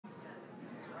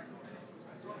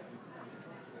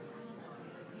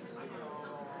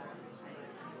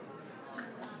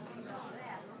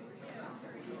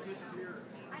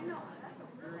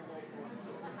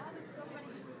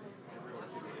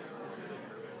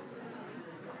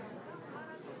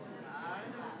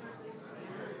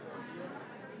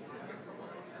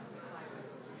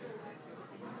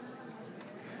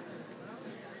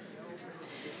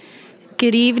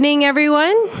Good evening,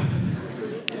 everyone.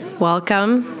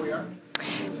 Welcome.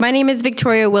 My name is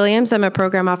Victoria Williams. I'm a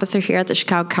program officer here at the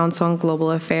Chicago Council on Global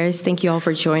Affairs. Thank you all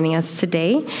for joining us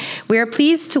today. We are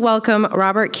pleased to welcome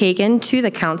Robert Kagan to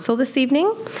the council this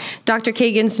evening. Dr.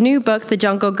 Kagan's new book, The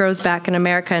Jungle Grows Back in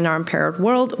America and Our Imperiled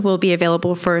World, will be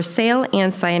available for sale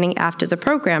and signing after the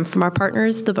program from our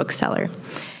partners, The Bookseller.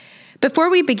 Before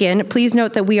we begin, please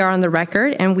note that we are on the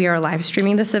record and we are live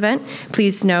streaming this event.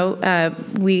 Please note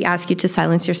we ask you to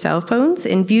silence your cell phones,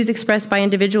 and views expressed by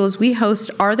individuals we host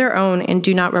are their own and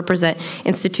do not represent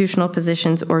institutional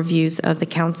positions or views of the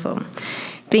council.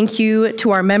 Thank you to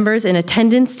our members in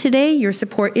attendance today. Your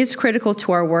support is critical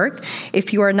to our work.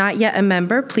 If you are not yet a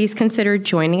member, please consider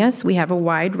joining us. We have a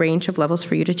wide range of levels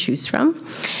for you to choose from.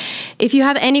 If you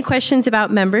have any questions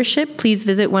about membership, please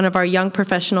visit one of our young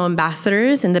professional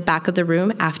ambassadors in the back of the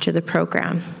room after the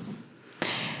program.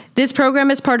 This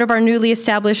program is part of our newly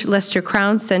established Lester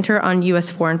Crown Center on U.S.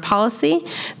 Foreign Policy.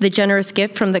 The generous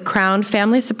gift from the Crown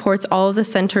family supports all of the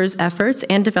center's efforts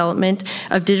and development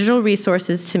of digital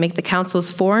resources to make the Council's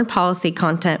foreign policy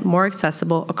content more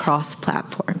accessible across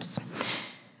platforms.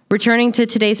 Returning to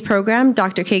today's program,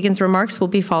 Dr. Kagan's remarks will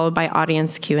be followed by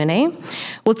audience Q&A.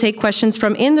 We'll take questions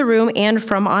from in the room and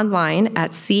from online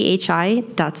at chi.cnf.io.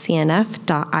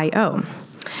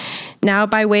 Now,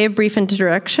 by way of brief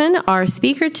introduction, our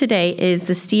speaker today is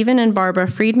the Stephen and Barbara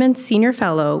Friedman Senior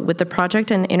Fellow with the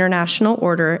Project on International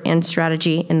Order and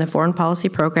Strategy in the Foreign Policy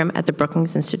Program at the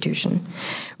Brookings Institution.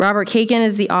 Robert Kagan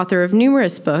is the author of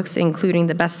numerous books, including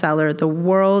the bestseller The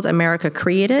World America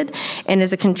Created, and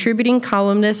is a contributing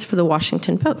columnist for the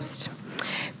Washington Post.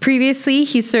 Previously,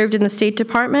 he served in the State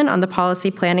Department on the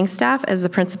policy planning staff as the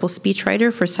principal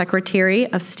speechwriter for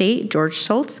Secretary of State George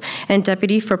Shultz and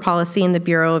Deputy for Policy in the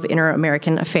Bureau of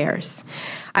Inter-American Affairs.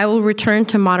 I will return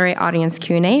to moderate audience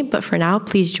Q&A, but for now,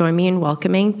 please join me in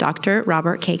welcoming Dr.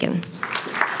 Robert Kagan.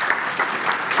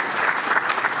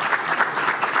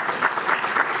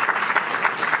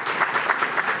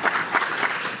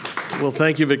 Well,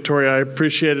 thank you, Victoria. I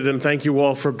appreciate it, and thank you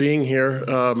all for being here.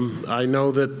 I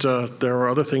know that there are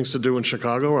other things to do in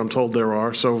Chicago, or I'm told there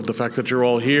are, so the fact that you're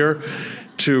all here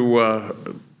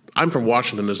I'm from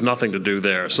Washington, there's nothing to do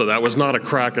there, so that was not a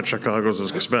crack at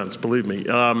Chicago's expense, believe me.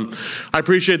 I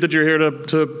appreciate that you're here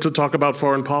to talk about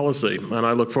foreign policy, and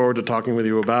I look forward to talking with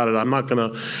you about it. I'm not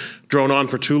going to drone on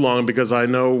for too long because I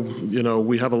know,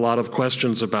 we have a lot of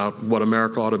questions about what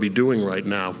America ought to be doing right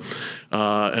now.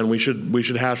 And we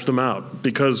should hash them out,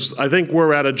 because I think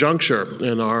we're at a juncture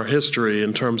in our history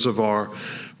in terms of our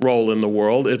role in the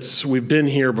world. We've been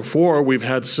here before. We've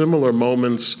had similar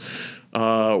moments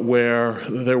where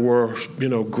there were,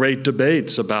 great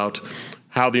debates about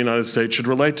how the United States should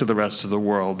relate to the rest of the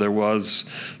world. There was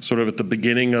sort of at the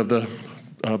beginning of the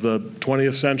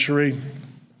 20th century,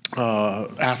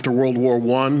 after World War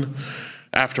I,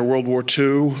 after World War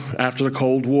II, after the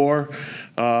Cold War.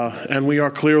 And we are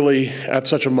clearly at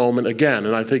such a moment again,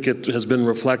 and I think it has been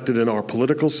reflected in our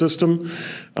political system.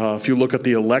 If you look at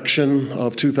the election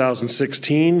of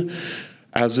 2016,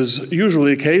 as is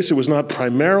usually the case, it was not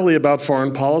primarily about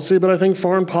foreign policy, but I think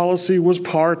foreign policy was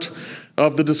part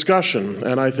of the discussion.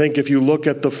 And I think if you look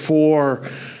at the four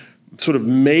sort of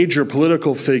major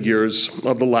political figures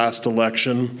of the last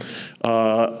election,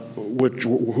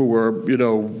 who were,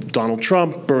 Donald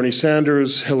Trump, Bernie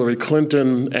Sanders, Hillary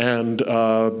Clinton, and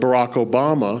Barack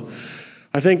Obama,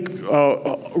 I think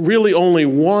really only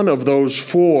one of those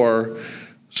four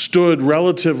stood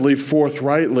relatively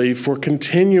forthrightly for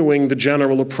continuing the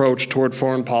general approach toward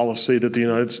foreign policy that the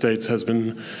United States has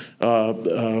been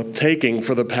taking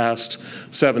for the past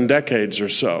 7 decades or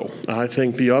so. I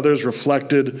think the others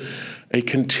reflected a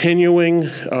continuing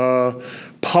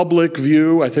public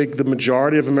view. I think the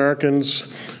majority of Americans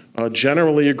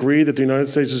generally agree that the United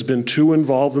States has been too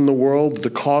involved in the world. The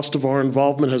cost of our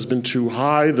involvement has been too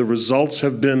high. The results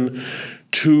have been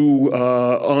too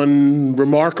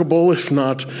unremarkable, if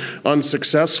not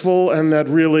unsuccessful, and that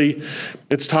really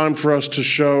it's time for us to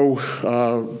show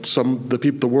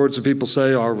the words that people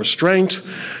say are restraint,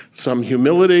 some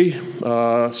humility,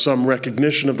 some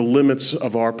recognition of the limits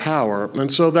of our power.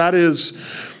 And so that is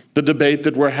the debate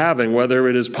that we're having, whether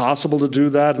it is possible to do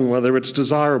that and whether it's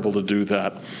desirable to do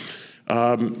that.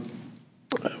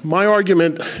 My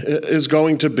argument is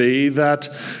going to be that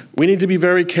we need to be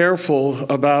very careful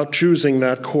about choosing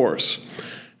that course.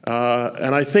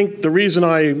 And I think the reason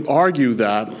I argue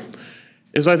that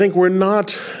is I think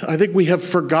we have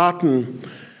forgotten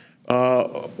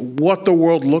what the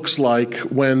world looks like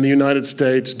when the United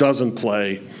States doesn't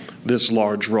play this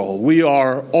large role. We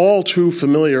are all too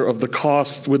familiar with the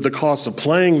cost of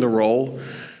playing the role.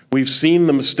 We've seen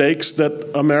the mistakes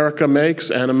that America makes,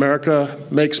 and America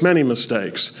makes many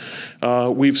mistakes.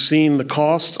 We've seen the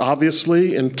costs,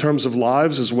 obviously, in terms of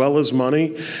lives as well as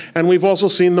money, and we've also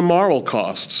seen the moral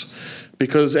costs.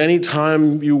 Because any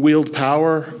time you wield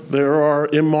power, there are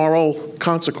immoral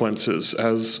consequences,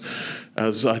 as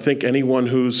I think anyone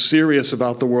who's serious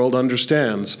about the world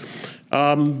understands.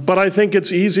 But I think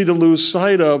it's easy to lose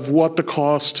sight of what the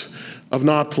cost of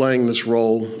not playing this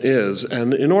role is.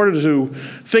 And in order to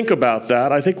think about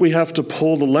that, I think we have to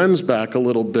pull the lens back a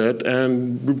little bit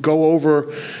and go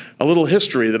over a little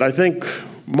history that I think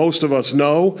most of us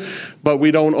know, but we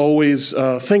don't always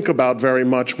think about very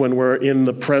much when we're in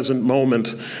the present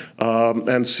moment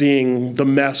and seeing the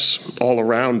mess all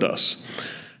around us.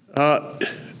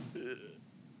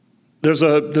 There's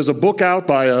a book out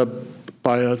by a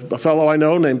fellow I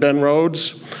know named Ben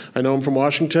Rhodes. I know him from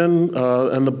Washington,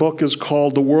 and the book is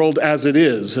called The World as It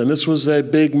Is. And this was a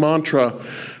big mantra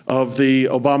of the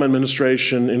Obama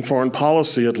administration, in foreign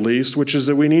policy at least, which is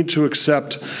that we need to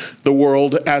accept the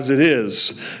world as it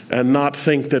is and not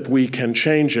think that we can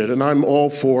change it. And I'm all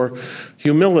for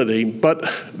humility, but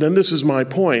then this is my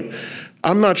point.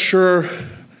 I'm not sure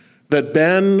that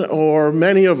Ben or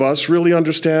many of us really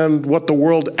understand what the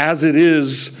world as it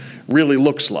is really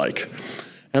looks like.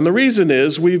 And the reason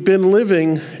is we've been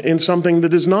living in something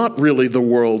that is not really the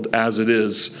world as it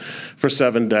is for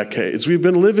 7 decades. We've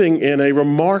been living in a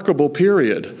remarkable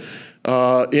period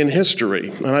in history.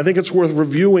 And I think it's worth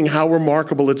reviewing how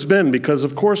remarkable it's been, because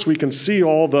of course we can see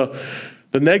all the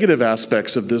negative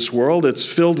aspects of this world. It's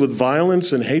filled with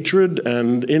violence and hatred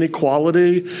and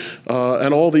inequality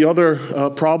and all the other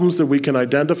problems that we can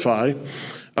identify.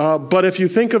 But if you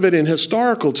think of it in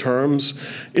historical terms,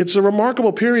 it's a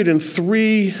remarkable period in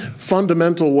 3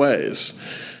 fundamental ways.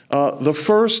 The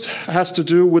first has to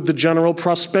do with the general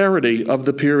prosperity of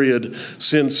the period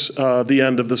since the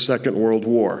end of the Second World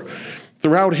War.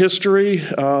 Throughout history,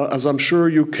 as I'm sure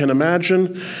you can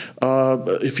imagine,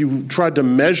 if you tried to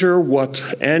measure what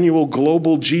annual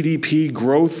global GDP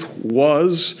growth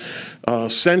was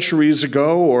centuries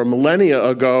ago or millennia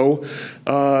ago,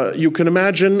 you can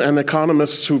imagine, and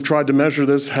economists who've tried to measure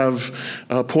this have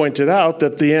pointed out,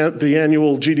 that the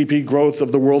annual GDP growth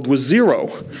of the world was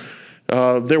 0.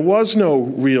 There was no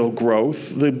real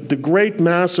growth. The great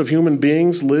mass of human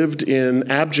beings lived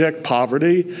in abject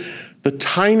poverty. The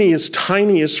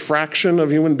tiniest fraction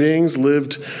of human beings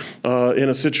lived in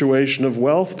a situation of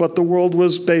wealth, but the world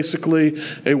was basically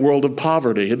a world of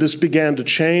poverty. This began to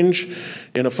change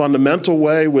in a fundamental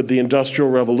way with the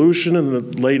Industrial Revolution in the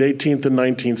late 18th and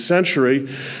 19th century,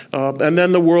 and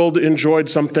then the world enjoyed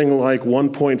something like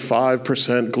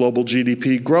 1.5% global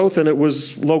GDP growth, and it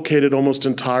was located almost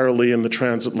entirely in the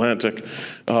transatlantic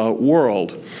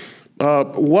world.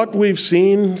 What we've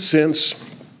seen since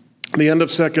the end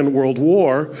of Second World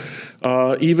War,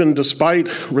 even despite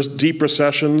deep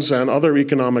recessions and other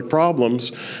economic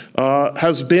problems,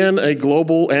 has been a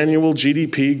global annual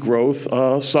GDP growth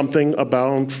of something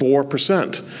about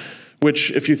 4%,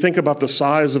 which, if you think about the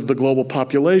size of the global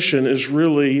population, is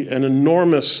really an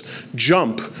enormous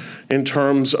jump in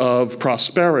terms of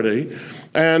prosperity.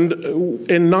 And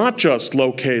not just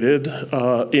located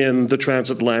in the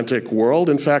transatlantic world,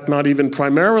 in fact, not even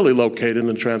primarily located in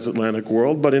the transatlantic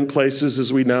world, but in places,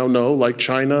 as we now know, like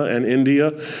China and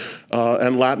India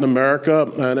and Latin America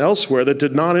and elsewhere that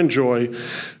did not enjoy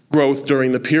growth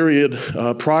during the period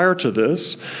prior to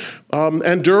this.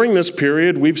 And during this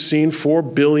period, we've seen 4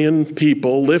 billion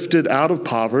people lifted out of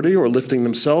poverty or lifting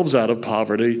themselves out of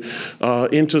poverty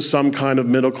into some kind of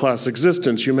middle-class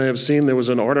existence. You may have seen there was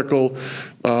an article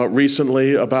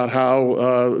recently about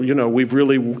how, we've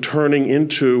really turning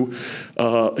into,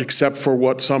 except for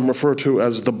what some refer to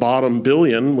as the bottom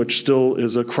billion, which still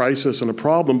is a crisis and a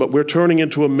problem, but we're turning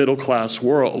into a middle-class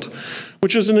world,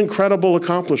 which is an incredible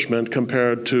accomplishment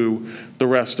compared to the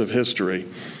rest of history.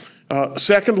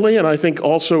 Secondly, and I think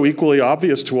also equally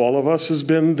obvious to all of us, has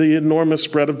been the enormous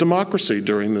spread of democracy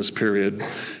during this period.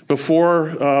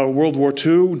 Before World War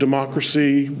II,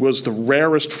 democracy was the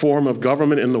rarest form of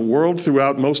government in the world.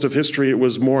 Throughout most of history, it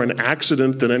was more an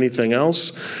accident than anything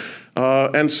else.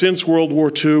 And since World War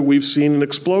II, we've seen an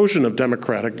explosion of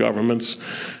democratic governments,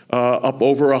 up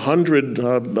over 100.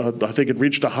 I think it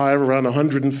reached a high of around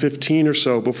 115 or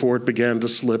so before it began to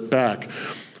slip back.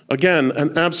 Again,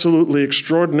 an absolutely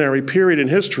extraordinary period in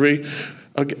history.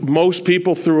 Most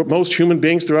human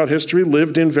beings throughout history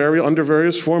lived under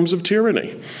various forms of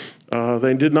tyranny.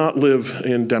 They did not live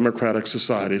in democratic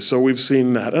societies, so we've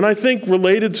seen that. And I think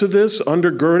related to this,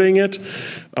 undergirding it,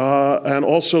 and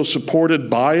also supported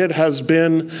by it, has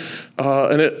been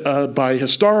by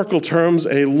historical terms,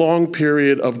 a long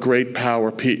period of great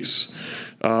power peace.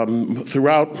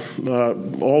 Throughout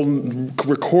all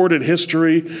recorded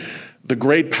history, the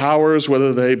great powers,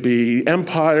 whether they be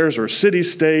empires or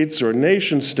city-states or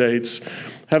nation-states,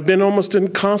 have been almost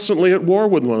constantly at war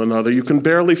with one another. You can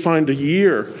barely find a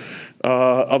year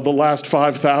of the last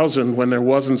 5,000 when there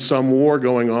wasn't some war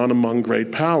going on among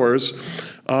great powers,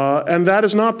 and that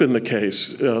has not been the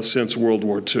case since World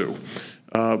War II.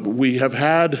 We have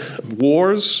had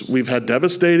wars, we've had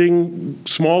devastating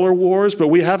smaller wars, but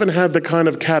we haven't had the kind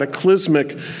of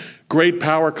cataclysmic great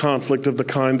power conflict of the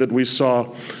kind that we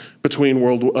saw between in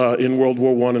World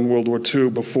War I and World War II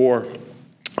before,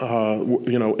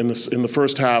 in the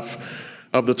first half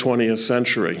of the 20th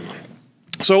century.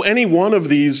 So any one of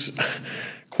these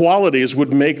qualities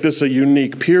would make this a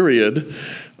unique period.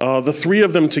 The three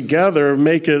of them together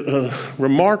make it a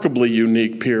remarkably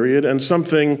unique period and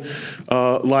something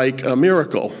like a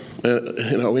miracle,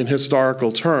 in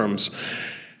historical terms.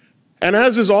 And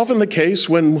as is often the case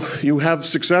when you have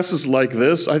successes like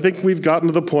this, I think we've gotten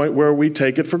to the point where we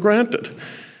take it for granted.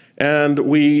 And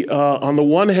we, on the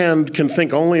one hand, can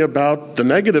think only about the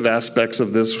negative aspects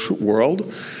of this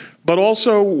world, but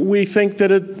also we think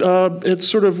that it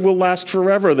sort of will last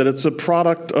forever, that it's a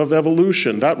product of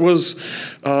evolution. That was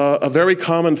a very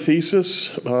common thesis,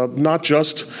 not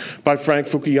just by Frank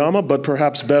Fukuyama, but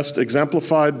perhaps best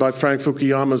exemplified by Frank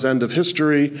Fukuyama's End of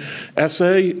History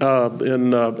essay at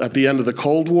the end of the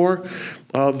Cold War.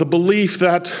 The belief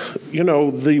that,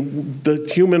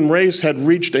 the human race had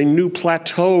reached a new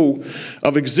plateau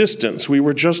of existence. We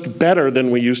were just better than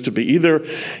we used to be. Either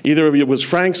it was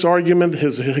Frank's argument,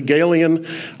 his Hegelian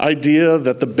idea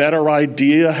that the better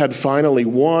idea had finally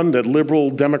won, that liberal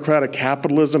democratic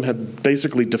capitalism had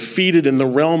basically defeated in the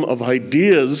realm of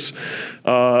ideas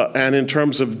and in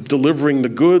terms of delivering the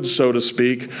goods, so to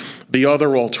speak, the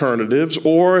other alternatives.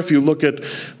 Or if you look at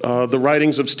the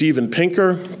writings of Steven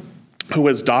Pinker, who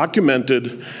has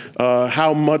documented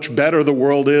how much better the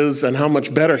world is and how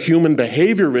much better human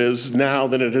behavior is now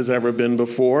than it has ever been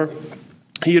before.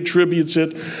 He attributes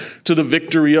it to the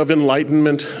victory of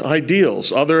Enlightenment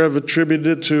ideals. Others have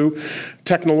attributed it to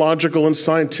technological and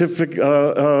scientific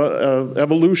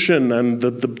evolution and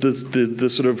the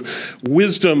sort of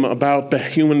wisdom about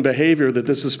human behavior that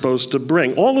this is supposed to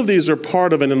bring. All of these are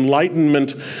part of an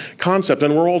Enlightenment concept,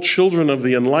 and we're all children of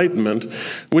the Enlightenment,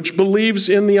 which believes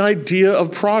in the idea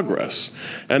of progress,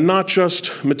 and not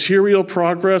just material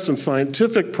progress and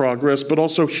scientific progress, but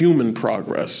also human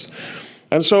progress.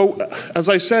 And so, as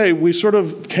I say, we sort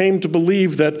of came to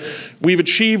believe that we've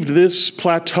achieved this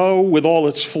plateau with all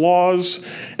its flaws,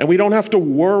 and we don't have to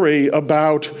worry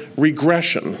about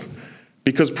regression,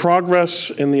 because progress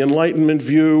in the Enlightenment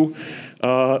view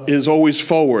is always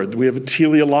forward. We have a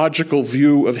teleological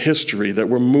view of history, that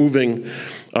we're moving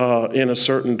in a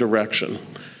certain direction.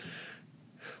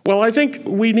 Well, I think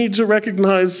we need to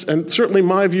recognize, and certainly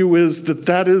my view is that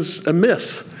that is a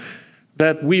myth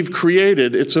that we've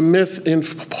created. It's a myth in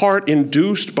part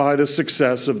induced by the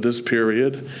success of this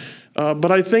period. But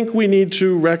I think we need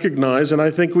to recognize, and I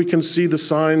think we can see the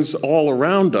signs all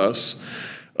around us,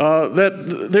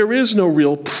 that there is no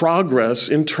real progress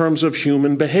in terms of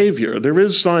human behavior. There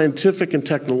is scientific and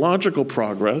technological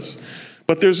progress,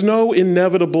 but there's no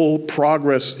inevitable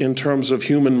progress in terms of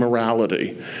human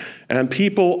morality. And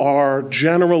people are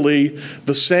generally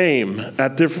the same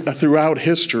throughout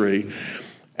history.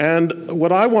 And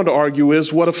what I want to argue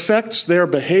is what affects their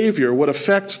behavior, what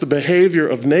affects the behavior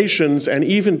of nations and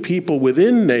even people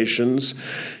within nations,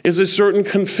 is a certain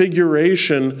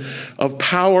configuration of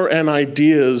power and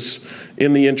ideas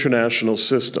in the international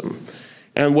system.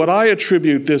 And what I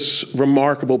attribute this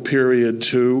remarkable period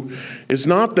to is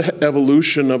not the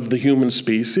evolution of the human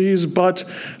species, but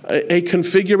a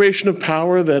configuration of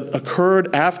power that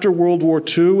occurred after World War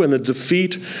II and the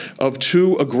defeat of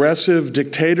two aggressive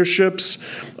dictatorships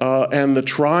and the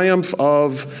triumph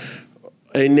of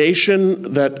a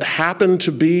nation that happened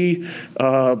to be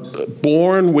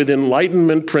born with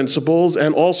Enlightenment principles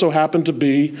and also happened to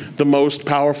be the most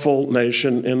powerful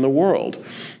nation in the world.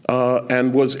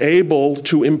 And was able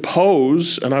to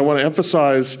impose, and I want to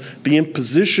emphasize the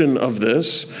imposition of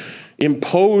this,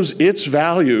 impose its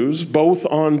values both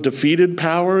on defeated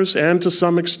powers and to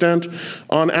some extent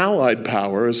on allied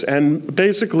powers, and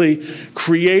basically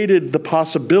created the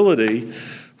possibility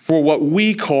for what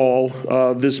we call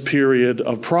this period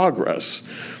of progress.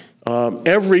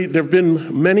 There have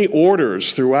been many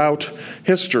orders throughout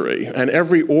history, and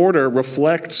every order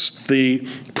reflects the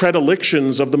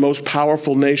predilections of the most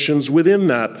powerful nations within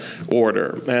that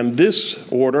order. And this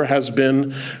order has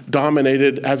been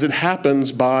dominated, as it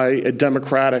happens, by a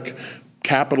democratic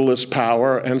capitalist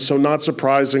power, and so not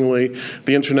surprisingly,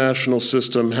 the international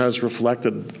system has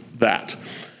reflected that.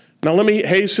 Now, let me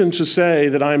hasten to say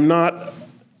that I'm not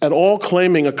at all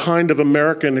claiming a kind of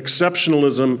American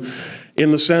exceptionalism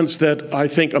in the sense that I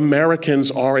think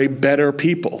Americans are a better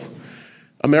people.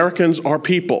 Americans are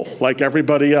people like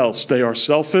everybody else. They are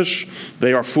selfish,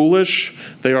 they are foolish,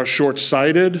 they are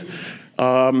short-sighted,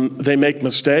 they make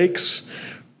mistakes.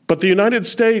 But the United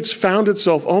States found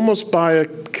itself almost by a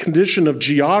condition of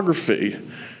geography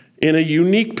in a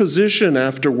unique position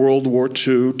after World War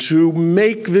II to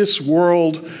make this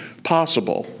world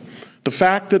possible. The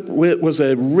fact that it was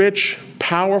a rich,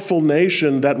 powerful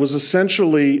nation that was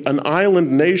essentially an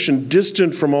island nation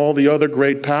distant from all the other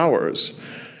great powers.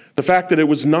 The fact that it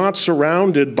was not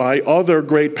surrounded by other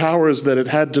great powers that it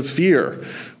had to fear,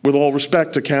 with all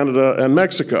respect to Canada and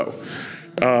Mexico,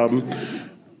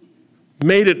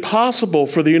 made it possible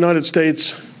for the United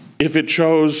States, if it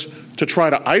chose to try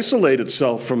to isolate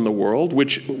itself from the world,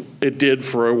 which it did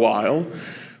for a while,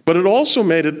 but it also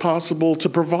made it possible to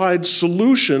provide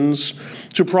solutions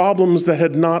to problems that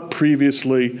had not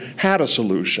previously had a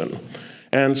solution.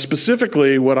 And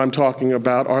specifically, what I'm talking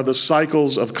about are the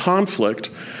cycles of conflict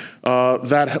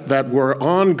that were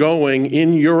ongoing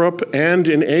in Europe and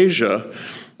in Asia,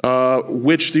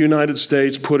 which the United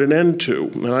States put an end to.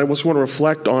 And I just want to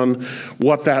reflect on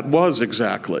what that was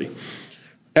exactly.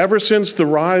 Ever since the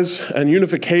rise and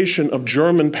unification of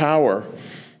German power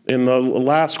in the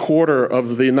last quarter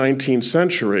of the 19th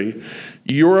century,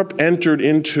 Europe entered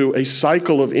into a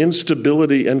cycle of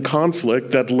instability and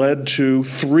conflict that led to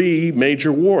three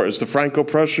major wars: the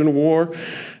Franco-Prussian War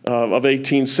of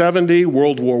 1870,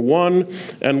 World War I,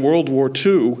 and World War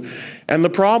II. And the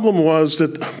problem was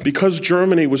that because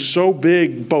Germany was so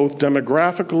big, both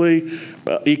demographically,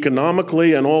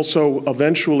 economically, and also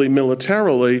eventually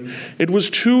militarily, it was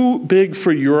too big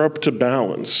for Europe to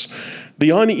balance.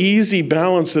 The uneasy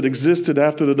balance that existed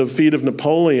after the defeat of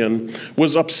Napoleon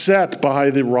was upset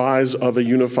by the rise of a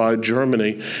unified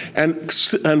Germany.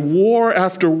 And war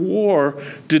after war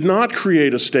did not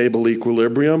create a stable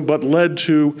equilibrium, but led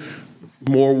to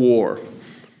more war.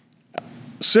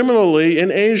 Similarly,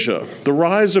 in Asia, the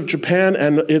rise of Japan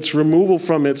and its removal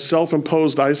from its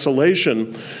self-imposed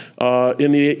isolation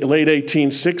in the late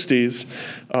 1860s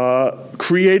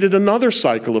created another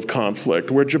cycle of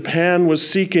conflict where Japan was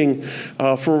seeking,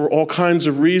 for all kinds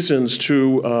of reasons,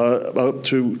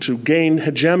 to gain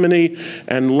hegemony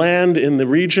and land in the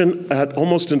region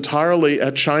almost entirely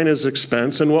at China's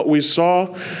expense. And what we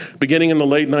saw beginning in the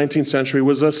late 19th century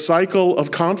was a cycle of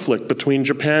conflict between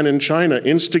Japan and China,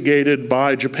 instigated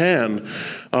by Japan,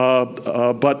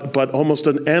 but almost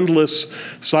an endless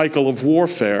cycle of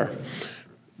warfare.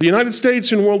 The United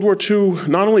States in World War II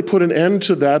not only put an end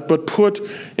to that, but put,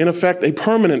 in effect, a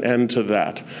permanent end to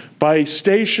that by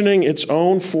stationing its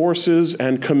own forces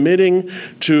and committing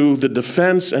to the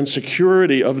defense and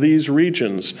security of these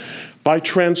regions, by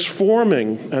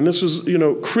transforming, and this is,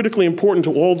 critically important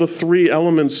to all the three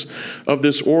elements of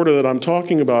this order that I'm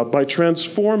talking about, by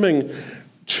transforming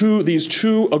these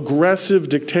two aggressive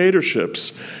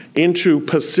dictatorships into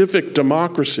pacific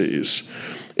democracies.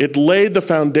 It laid the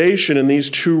foundation in these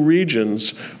two regions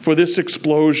for this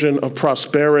explosion of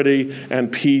prosperity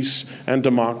and peace and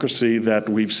democracy that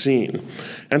we've seen.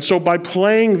 And so by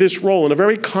playing this role in a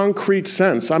very concrete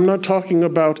sense, I'm not talking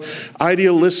about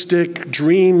idealistic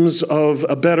dreams of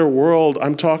a better world.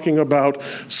 I'm talking about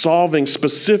solving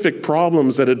specific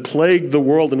problems that had plagued the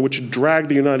world and which dragged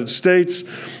the United States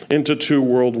into two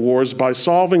world wars. By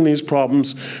solving these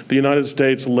problems, the United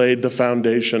States laid the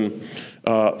foundation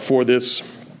for this,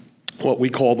 what we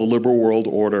call the liberal world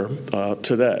order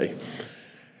today.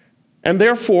 And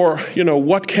therefore,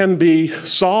 what can be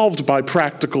solved by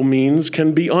practical means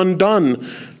can be undone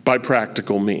by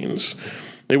practical means.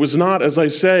 It was not, as I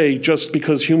say, just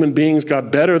because human beings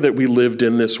got better that we lived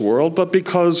in this world, but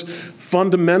because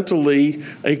fundamentally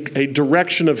a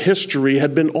direction of history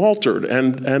had been altered,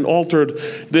 and altered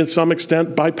to some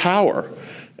extent by power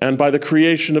and by the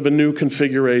creation of a new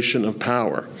configuration of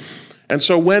power. And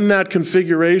so when that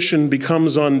configuration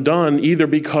becomes undone, either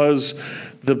because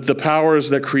the powers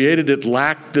that created it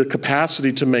lacked the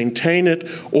capacity to maintain it,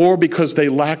 or because they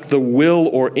lacked the will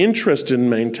or interest in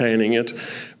maintaining it,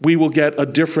 we will get a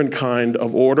different kind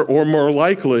of order, or more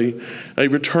likely, a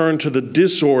return to the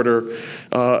disorder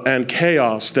and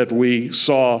chaos that we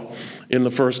saw in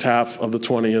the first half of the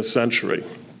 20th century.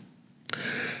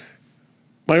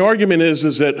 My argument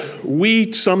is that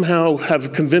we somehow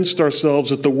have convinced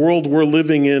ourselves that the world we're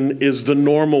living in is the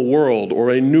normal world or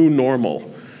a new normal,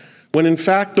 when in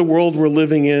fact the world we're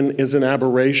living in is an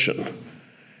aberration.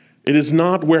 It is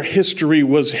not where history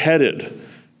was headed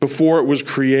before it was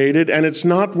created, and it's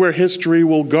not where history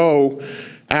will go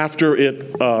after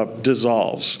it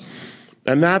dissolves.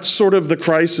 And that's sort of the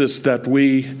crisis that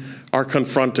we are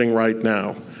confronting right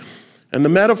now. And the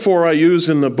metaphor I use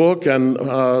in the book and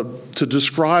to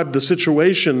describe the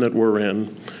situation that we're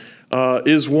in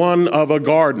is one of a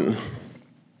garden.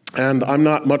 And I'm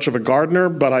not much of a gardener,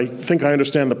 but I think I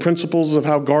understand the principles of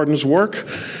how gardens work.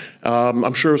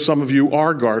 I'm sure some of you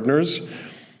are gardeners.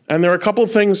 And there are a couple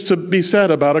of things to be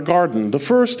said about a garden. The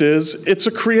first is it's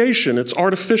a creation, it's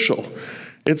artificial.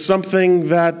 It's something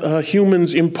that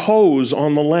humans impose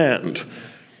on the land.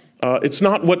 It's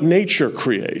not what nature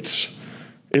creates.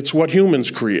 It's what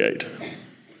humans create.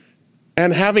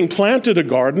 And having planted a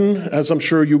garden, as I'm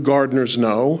sure you gardeners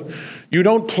know, you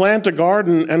don't plant a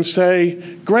garden and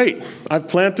say, great, I've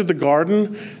planted the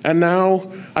garden, and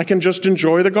now I can just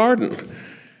enjoy the garden.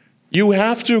 You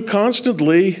have to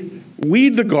constantly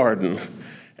weed the garden,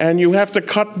 and you have to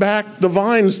cut back the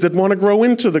vines that want to grow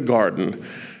into the garden.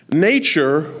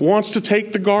 Nature wants to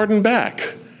take the garden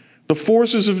back. The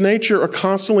forces of nature are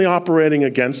constantly operating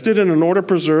against it, and in order to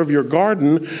preserve your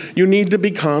garden, you need to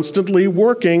be constantly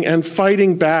working and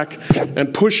fighting back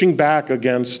and pushing back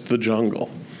against the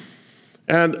jungle.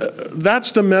 And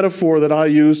that's the metaphor that I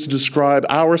use to describe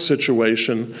our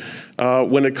situation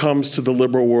when it comes to the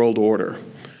liberal world order.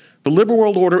 The liberal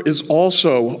world order is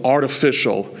also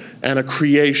artificial and a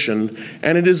creation,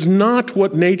 and it is not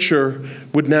what nature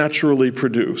would naturally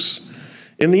produce.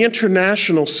 In the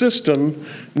international system,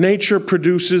 nature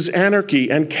produces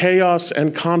anarchy and chaos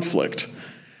and conflict.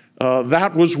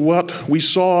 That was what we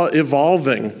saw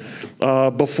evolving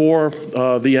before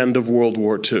the end of World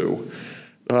War II.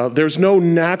 There's no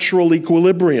natural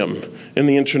equilibrium in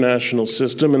the international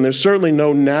system, and there's certainly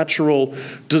no natural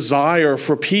desire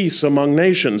for peace among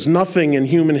nations. Nothing in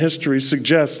human history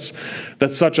suggests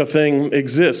that such a thing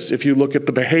exists if you look at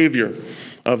the behavior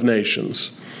of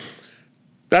nations.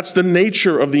 That's the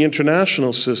nature of the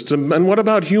international system. And what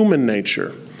about human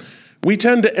nature? We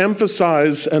tend to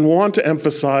emphasize and want to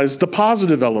emphasize the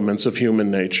positive elements of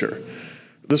human nature.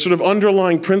 The sort of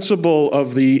underlying principle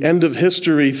of the end of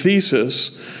history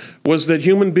thesis was that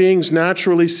human beings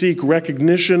naturally seek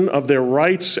recognition of their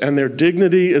rights and their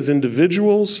dignity as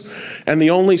individuals, and the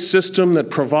only system that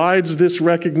provides this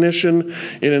recognition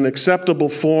in an acceptable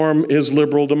form is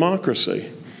liberal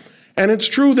democracy. And it's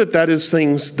true that that is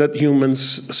things that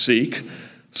humans seek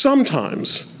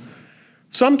sometimes.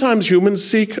 Sometimes humans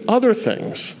seek other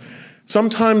things.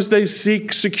 Sometimes they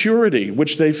seek security,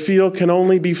 which they feel can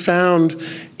only be found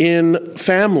in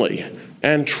family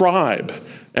and tribe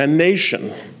and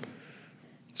nation.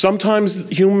 Sometimes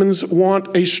humans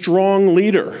want a strong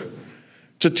leader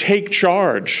to take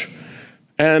charge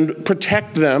and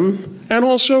protect them and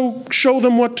also show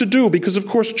them what to do, because of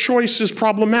course choice is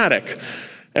problematic.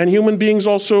 And human beings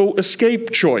also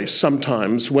escape choice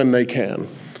sometimes when they can.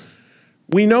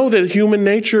 We know that human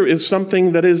nature is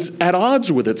something that is at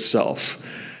odds with itself.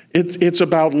 It's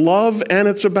about love and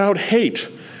it's about hate.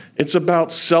 It's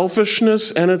about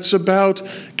selfishness and it's about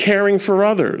caring for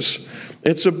others.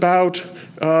 It's about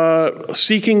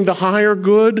seeking the higher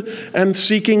good and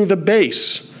seeking the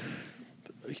base.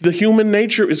 The human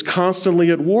nature is constantly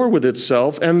at war with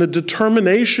itself, and the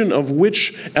determination of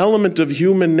which element of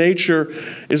human nature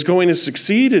is going to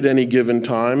succeed at any given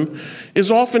time is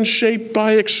often shaped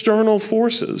by external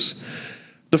forces.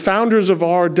 The founders of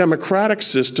our democratic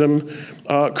system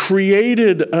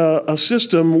created a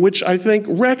system which I think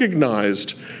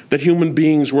recognized that human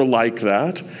beings were like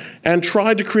that and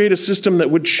tried to create a system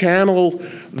that would channel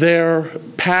their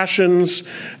passions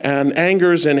and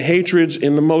angers and hatreds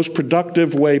in the most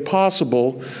productive way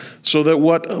possible so that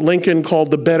what Lincoln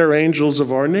called the better angels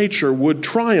of our nature would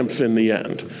triumph in the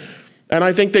end. And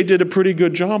I think they did a pretty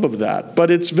good job of that. But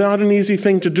it's not an easy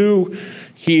thing to do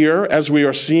here, as we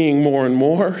are seeing more and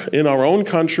more in our own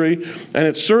country, and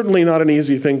it's certainly not an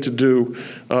easy thing to do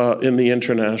in the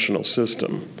international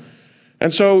system.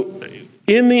 And so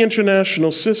in the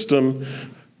international system,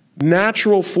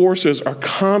 natural forces are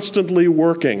constantly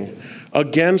working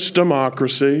against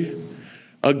democracy,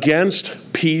 against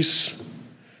peace,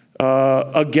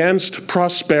 against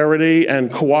prosperity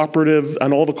and cooperative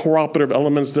and all the cooperative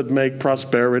elements that make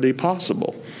prosperity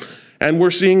possible. And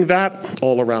we're seeing that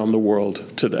all around the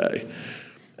world today.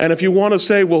 And if you want to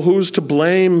say, well, who's to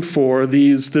blame for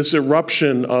this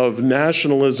eruption of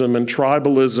nationalism and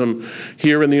tribalism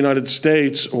here in the United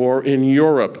States or in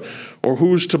Europe, or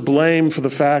who's to blame for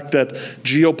the fact that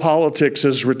geopolitics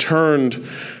has returned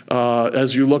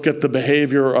as you look at the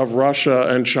behavior of Russia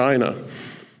and China?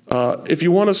 If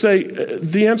you want to say,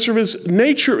 the answer is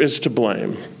nature is to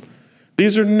blame.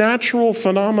 These are natural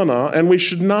phenomena, and we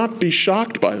should not be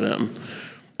shocked by them.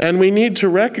 And we need to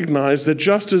recognize that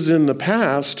just as in the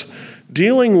past,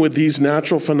 dealing with these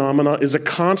natural phenomena is a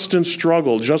constant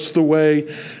struggle, just the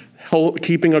way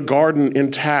keeping a garden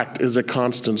intact is a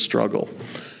constant struggle.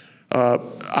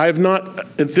 I have not,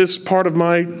 at this part of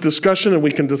my discussion, and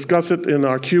we can discuss it in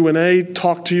our Q&A,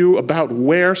 talked to you about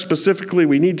where specifically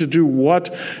we need to do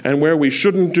what and where we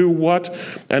shouldn't do what.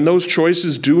 And those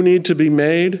choices do need to be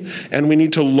made, and we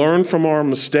need to learn from our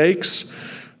mistakes,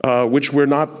 which we're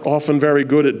not often very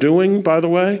good at doing, by the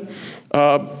way.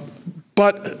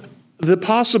 But the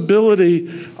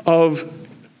possibility of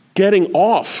getting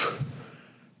off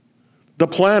the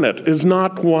planet is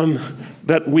not one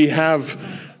that we have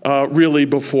really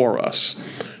before us.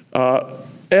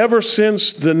 Ever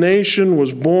since the nation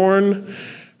was born,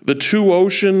 the two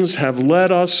oceans have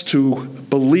led us to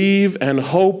believe and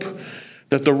hope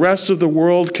that the rest of the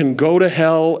world can go to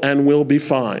hell and will be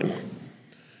fine.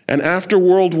 And after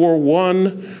World War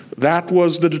I, that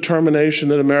was the determination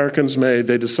that Americans made.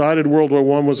 They decided World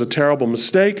War I was a terrible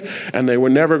mistake, and they were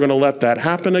never going to let that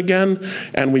happen again.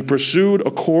 And we pursued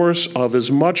a course of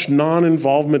as much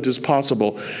non-involvement as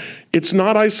possible. It's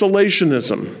not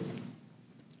isolationism.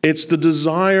 It's the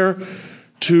desire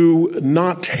to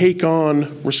not take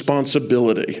on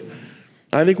responsibility.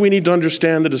 I think we need to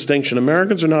understand the distinction.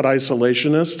 Americans are not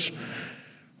isolationists.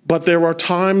 But there are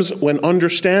times when,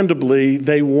 understandably,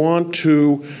 they want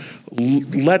to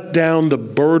let down the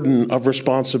burden of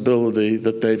responsibility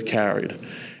that they've carried.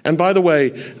 And by the way,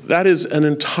 that is an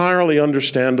entirely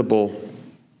understandable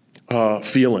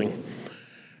feeling.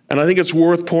 And I think it's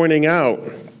worth pointing out,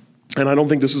 and I don't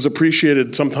think this is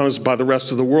appreciated sometimes by the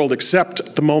rest of the world, except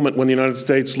at the moment when the United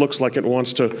States looks like it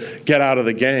wants to get out of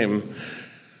the game.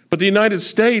 But the United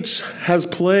States has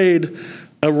played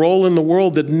a role in the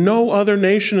world that no other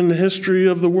nation in the history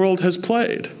of the world has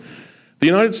played. The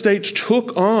United States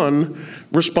took on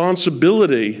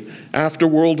responsibility after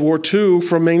World War II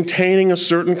for maintaining a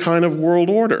certain kind of world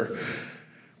order.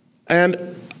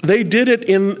 And they did it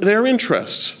in their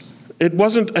interests. It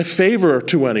wasn't a favor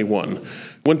to anyone.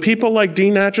 When people like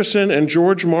Dean Acheson and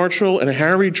George Marshall and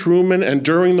Harry Truman and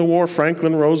during the war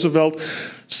Franklin Roosevelt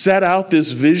set out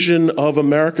this vision of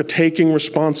America taking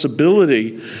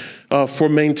responsibility for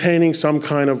maintaining some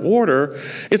kind of order,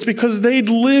 it's because they'd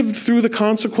lived through the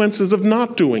consequences of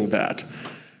not doing that.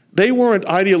 They weren't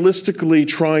idealistically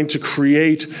trying to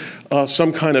create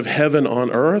some kind of heaven on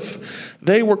earth.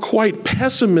 They were quite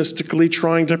pessimistically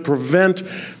trying to prevent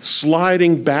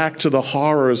sliding back to the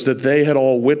horrors that they had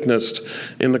all witnessed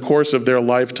in the course of their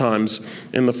lifetimes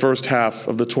in the first half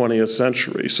of the 20th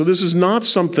century. So this is not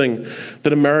something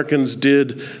that Americans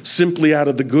did simply out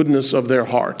of the goodness of their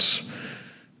hearts.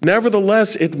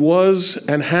 Nevertheless, it was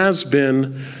and has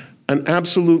been an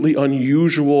absolutely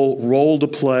unusual role to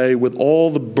play with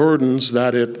all the burdens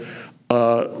that it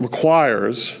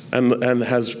requires and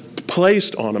has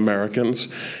placed on Americans.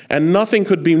 And nothing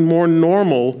could be more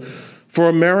normal for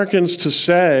Americans to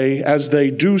say, as they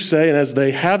do say and as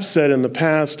they have said in the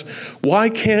past, why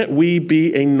can't we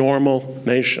be a normal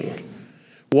nation?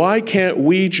 Why can't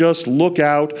we just look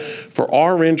out for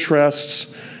our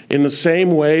interests in the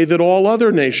same way that all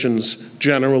other nations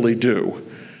generally do?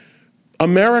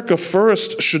 America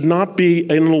first should not be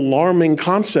an alarming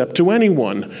concept to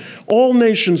anyone. All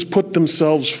nations put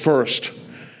themselves first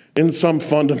in some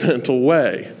fundamental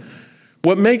way.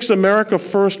 What makes America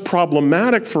first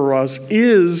problematic for us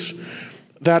is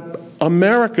that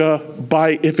America,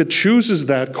 if it chooses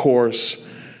that course,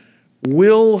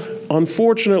 will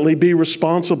unfortunately be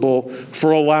responsible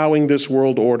for allowing this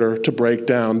world order to break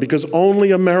down, because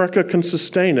only America can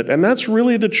sustain it. And that's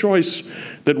really the choice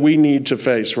that we need to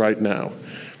face right now.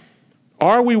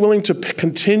 Are we willing to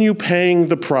continue paying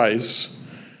the price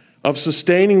of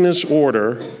sustaining this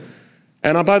order?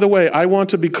 And by the way, I want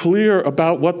to be clear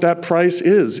about what that price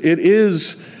is. It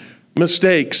is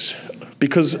mistakes,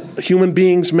 because human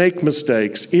beings make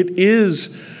mistakes. It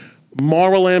is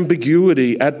moral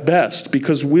ambiguity at best,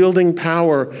 because wielding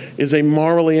power is a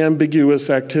morally ambiguous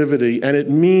activity, and it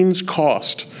means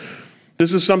cost.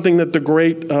 This is something that the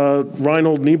great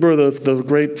Reinhold Niebuhr, the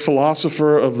great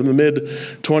philosopher of the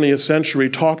mid-20th century,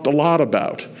 talked a lot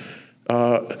about.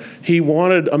 He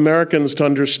wanted Americans to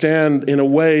understand, in a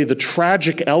way, the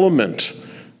tragic element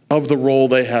of the role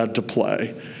they had to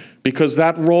play, because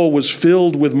that role was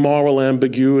filled with moral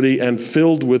ambiguity and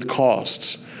filled with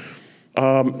costs.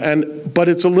 But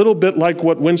it's a little bit like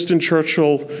what Winston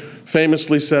Churchill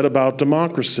famously said about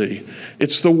democracy.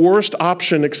 It's the worst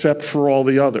option except for all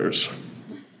the others.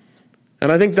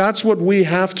 And I think that's what we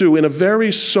have to, in a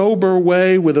very sober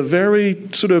way, with a very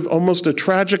sort of almost a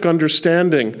tragic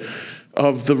understanding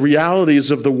of the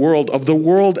realities of the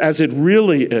world as it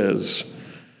really is,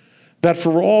 that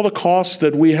for all the costs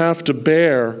that we have to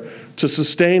bear to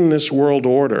sustain this world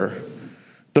order,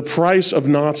 the price of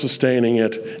not sustaining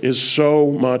it is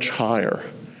so much higher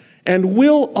and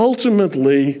will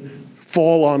ultimately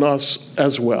fall on us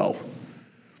as well.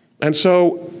 And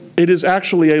so it is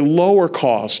actually a lower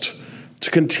cost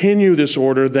to continue this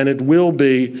order than it will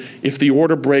be if the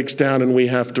order breaks down and we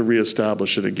have to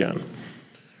reestablish it again.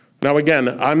 Now again,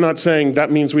 I'm not saying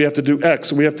that means we have to do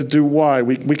X, we have to do Y.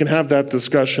 We can have that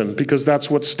discussion because that's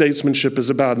what statesmanship is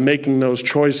about, making those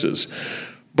choices.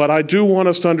 But I do want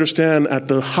us to understand at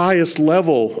the highest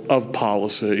level of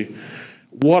policy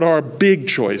what our big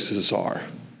choices are.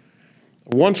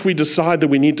 Once we decide that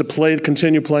we need to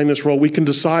continue playing this role, we can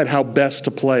decide how best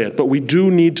to play it. But we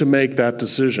do need to make that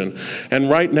decision. And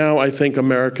right now, I think the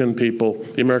American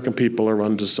people are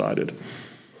undecided.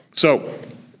 So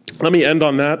let me end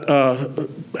on that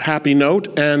happy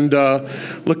note and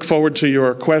look forward to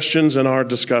your questions and our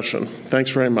discussion.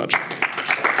 Thanks very much.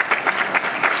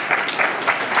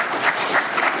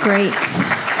 Great.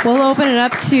 We'll open it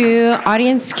up to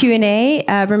audience Q&A.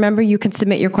 Remember, you can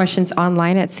submit your questions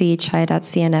online at chi.cnf.io.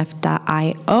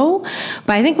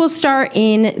 But I think we'll start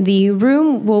in the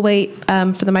room. We'll wait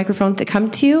for the microphone to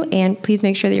come to you, and please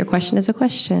make sure that your question is a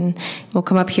question. We'll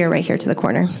come up here, right here to the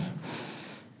corner.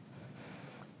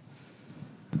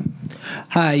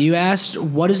 Hi, you asked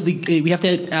we have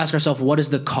to ask ourselves, what is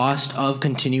the cost of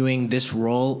continuing this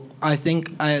role? I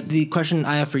think the question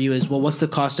I have for you is, well, what's the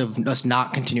cost of us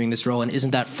not continuing this role, and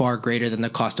isn't that far greater than the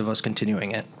cost of us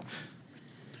continuing it?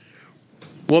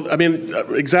 Well, I mean,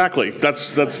 exactly.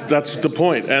 That's the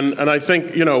point. And I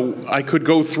think, I could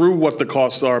go through what the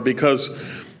costs are because,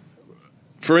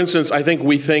 for instance, I think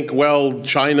we think, well,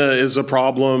 China is a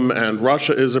problem and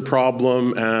Russia is a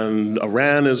problem and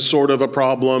Iran is sort of a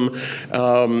problem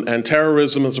and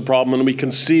terrorism is a problem, and we can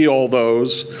see all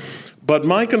those. But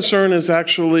my concern is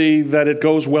actually that it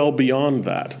goes well beyond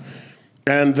that,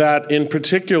 and that in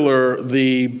particular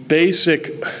the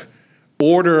basic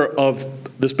order of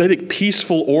this basic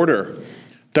peaceful order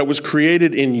that was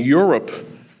created in Europe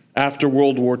after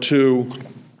World War II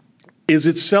is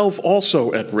itself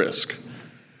also at risk.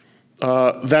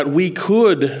 That we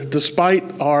could,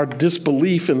 despite our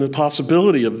disbelief in the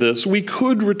possibility of this, we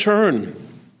could return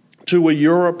to a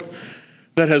Europe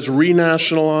that has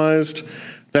renationalized,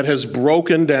 that has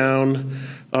broken down,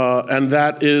 and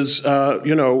that is,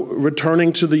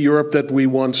 returning to the Europe that we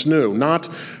once knew. Not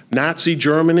Nazi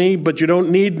Germany, but you don't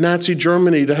need Nazi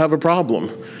Germany to have a problem.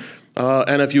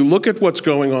 And if you look at what's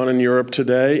going on in Europe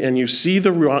today and you see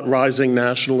the rising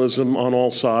nationalism on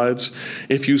all sides,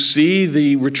 if you see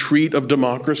the retreat of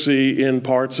democracy in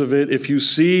parts of it, if you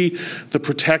see the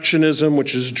protectionism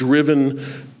which is driven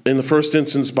in the first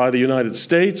instance by the United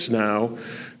States now,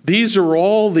 these are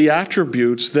all the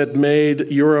attributes that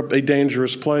made Europe a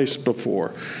dangerous place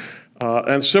before.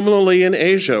 And similarly in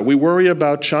Asia, we worry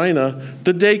about China.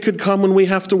 The day could come when we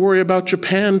have to worry about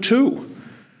Japan too.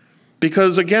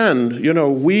 Because again,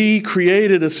 we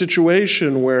created a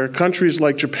situation where countries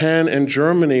like Japan and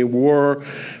Germany were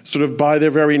sort of by their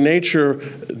very nature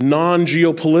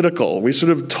non-geopolitical. We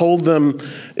sort of told them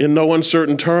in no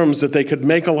uncertain terms that they could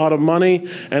make a lot of money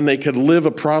and they could live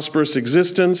a prosperous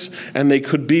existence and they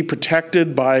could be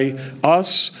protected by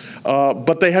us,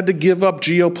 but they had to give up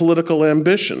geopolitical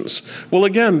ambitions. Well,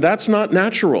 again, that's not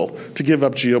natural to give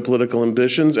up geopolitical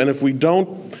ambitions, and if we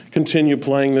don't continue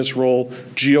playing this role,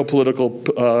 geopolitical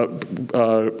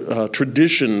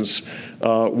traditions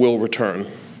will return.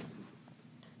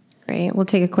 Great. We'll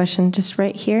take a question just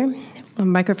right here. A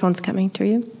microphone's coming to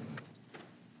you.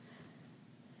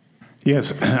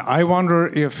 Yes, I wonder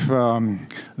if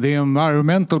the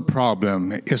environmental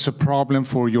problem is a problem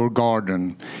for your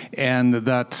garden, and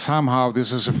that somehow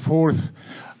this is a fourth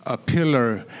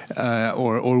pillar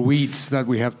or weeds that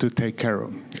we have to take care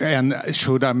of. And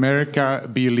should America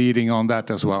be leading on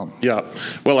that as well? Yeah,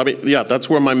 well, I mean, yeah, that's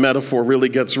where my metaphor really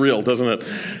gets real, doesn't it?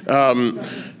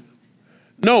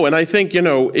 No, and I think,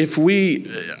 if we,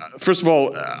 first of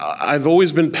all, I've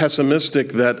always been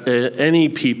pessimistic that any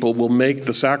people will make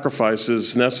the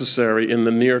sacrifices necessary in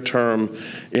the near term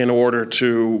in order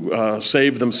to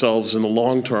save themselves in the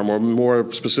long term, or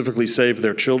more specifically save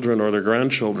their children or their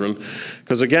grandchildren.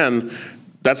 Because again,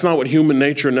 that's not what human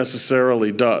nature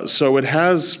necessarily does. So it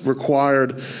has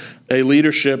required a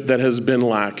leadership that has been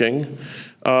lacking.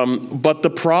 But the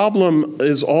problem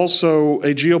is also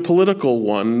a geopolitical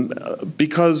one,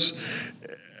 because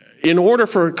in order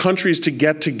for countries to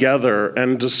get together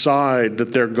and decide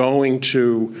that they're going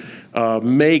to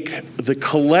make the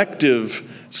collective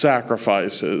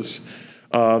sacrifices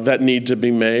that need to be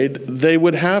made, they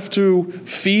would have to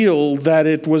feel that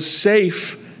it was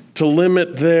safe to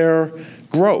limit their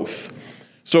growth.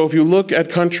 So if you look at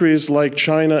countries like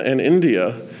China and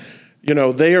India,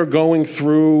 they are going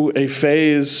through a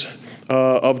phase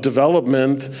of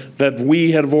development that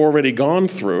we have already gone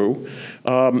through.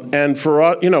 And for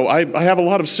us, I have a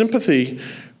lot of sympathy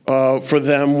for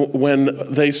them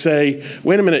when they say,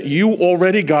 wait a minute, you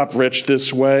already got rich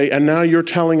this way, and now you're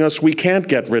telling us we can't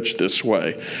get rich this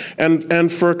way.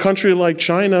 And for a country like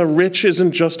China, rich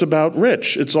isn't just about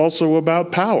rich, it's also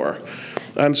about power.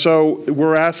 And so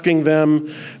we're asking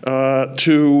them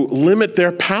to limit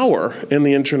their power in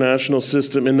the international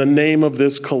system in the name of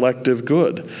this collective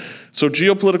good. So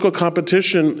geopolitical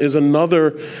competition is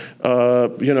another,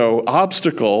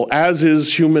 obstacle, as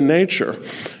is human nature.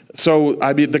 So,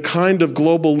 the kind of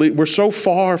global, we're so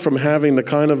far from having the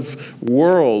kind of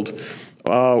world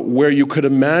where you could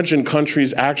imagine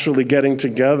countries actually getting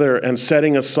together and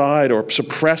setting aside or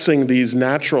suppressing these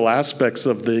natural aspects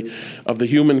of the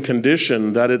human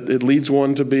condition, that it leads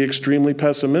one to be extremely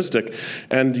pessimistic.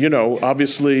 And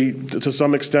obviously, to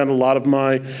some extent, a lot of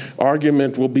my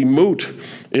argument will be moot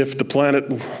if the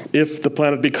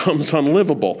planet becomes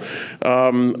unlivable.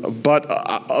 But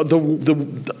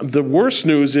the worst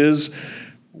news is,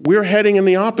 we're heading in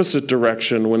the opposite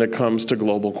direction when it comes to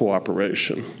global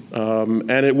cooperation.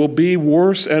 And it will be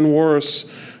worse and worse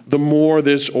the more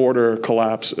this order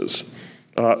collapses.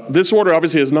 This order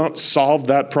obviously has not solved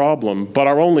that problem, but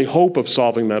our only hope of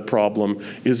solving that problem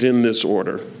is in this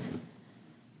order.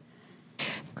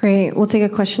 Great. We'll take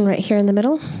a question right here in the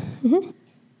middle. Mm-hmm.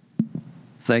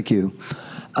 Thank you.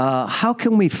 How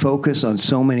can we focus on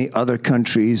so many other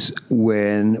countries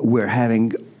when we're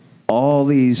having all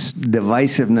these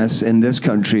divisiveness in this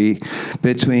country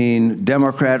between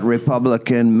Democrat,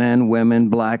 Republican, men, women,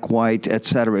 black, white, et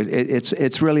cetera?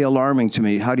 It's really alarming to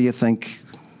me. How do you think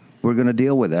we're going to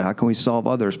deal with that? How can we solve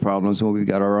others' problems when we've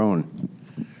got our own?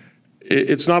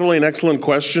 It's not only an excellent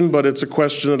question, but it's a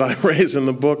question that I raise in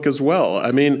the book as well.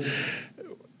 I mean,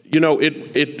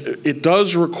 it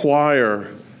does require,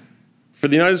 for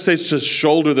the United States to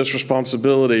shoulder this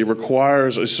responsibility,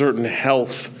 requires a certain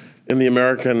health in the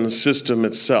American system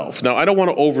itself. Now, I don't want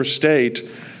to overstate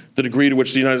the degree to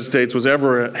which the United States was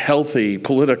ever healthy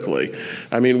politically.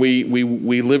 I mean,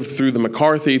 we lived through the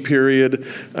McCarthy period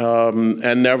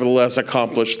and nevertheless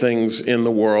accomplished things in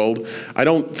the world. I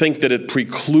don't think that it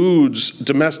precludes,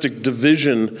 domestic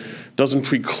division doesn't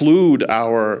preclude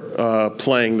our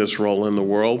playing this role in the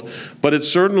world, but it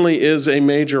certainly is a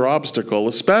major obstacle,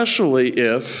 especially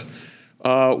if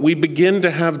we begin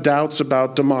to have doubts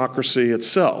about democracy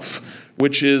itself,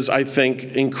 which is, I think,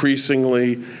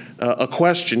 increasingly a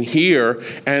question here,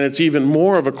 and it's even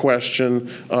more of a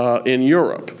question in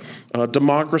Europe.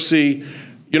 Democracy,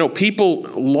 people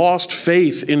lost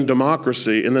faith in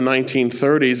democracy in the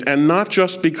 1930s, and not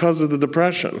just because of the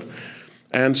Depression.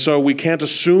 And so we can't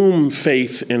assume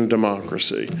faith in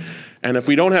democracy. And if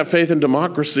we don't have faith in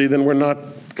democracy, then we're not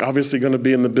obviously going to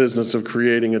be in the business of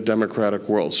creating a democratic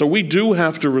world. So we do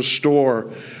have to restore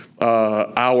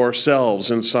ourselves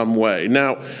in some way.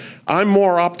 Now, I'm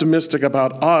more optimistic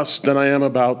about us than I am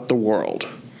about the world.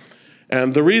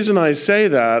 And the reason I say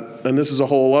that, and this is a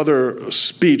whole other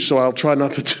speech, so I'll try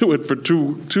not to do it for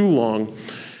too long,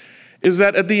 is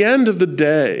that at the end of the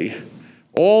day,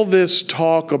 all this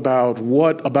talk about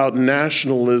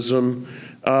nationalism,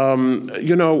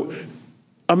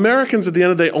 Americans at the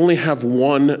end of the day only have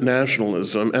one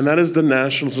nationalism, and that is the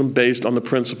nationalism based on the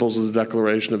principles of the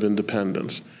Declaration of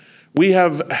Independence. We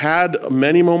have had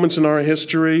many moments in our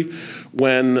history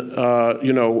when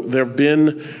there have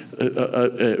been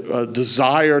a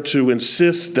desire to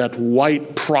insist that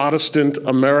white Protestant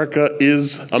America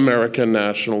is American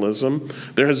nationalism.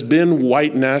 There has been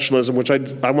white nationalism, which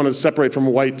I want to separate from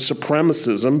white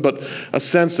supremacism, but a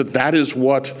sense that that is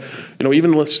what,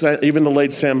 even the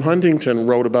late Sam Huntington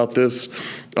wrote about this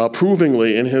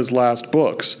approvingly in his last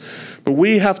books. But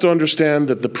we have to understand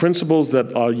that the principles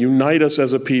that unite us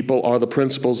as a people are the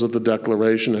principles of the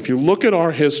Declaration. If you look at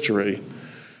our history,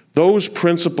 those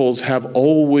principles have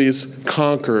always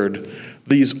conquered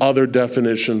these other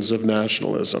definitions of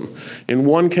nationalism. In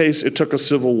one case, it took a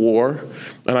civil war,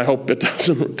 and I hope it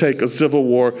doesn't take a civil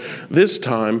war this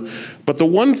time. But the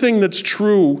one thing that's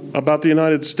true about the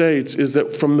United States is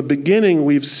that from the beginning,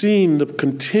 we've seen the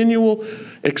continual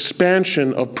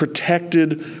expansion of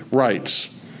protected rights.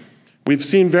 We've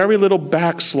seen very little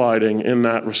backsliding in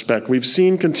that respect. We've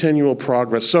seen continual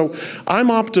progress. So I'm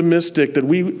optimistic that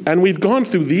we've gone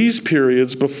through these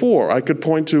periods before. I could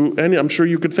point to I'm sure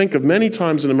you could think of many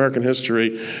times in American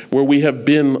history where we have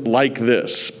been like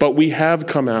this, but we have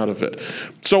come out of it.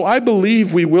 So I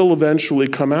believe we will eventually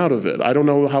come out of it. I don't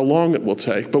know how long it will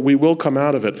take, but we will come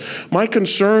out of it. My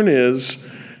concern is,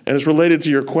 and it's related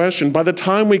to your question, by the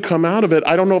time we come out of it,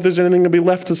 I don't know if there's anything to be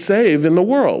left to save in the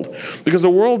world, because the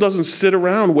world doesn't sit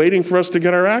around waiting for us to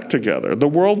get our act together. The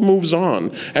world moves on,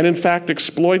 and in fact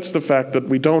exploits the fact that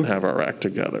we don't have our act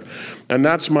together. And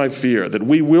that's my fear, that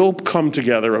we will come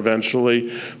together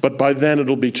eventually, but by then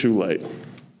it'll be too late.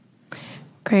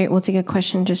 Great. We'll take a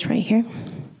question just right here.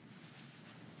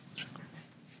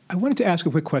 I wanted to ask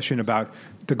a quick question about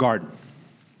the garden.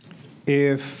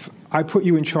 If I put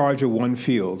you in charge of one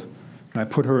field, and I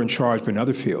put her in charge of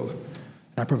another field, and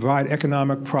I provide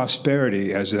economic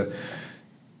prosperity as an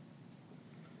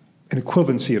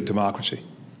equivalency of democracy,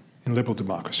 in liberal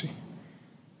democracy.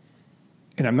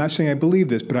 And I'm not saying I believe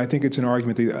this, but I think it's an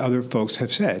argument that other folks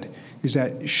have said, is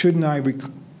that shouldn't I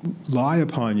rely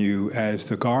upon you as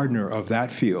the gardener of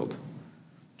that field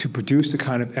to produce the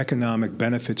kind of economic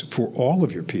benefits for all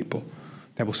of your people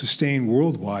that will sustain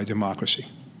worldwide democracy?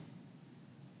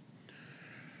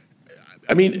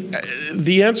 I mean,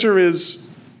 the answer is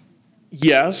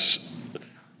yes.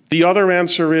 The other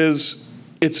answer is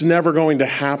it's never going to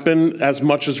happen as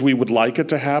much as we would like it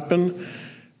to happen.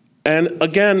 And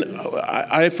again,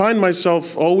 I find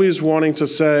myself always wanting to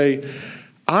say,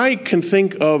 I can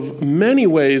think of many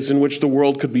ways in which the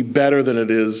world could be better than it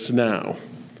is now.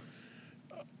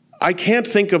 I can't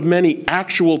think of many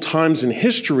actual times in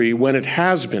history when it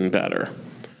has been better.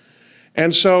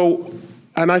 And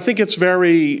I think it's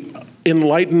very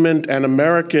Enlightenment and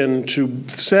American to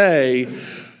say,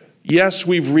 yes,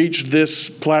 we've reached this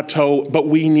plateau, but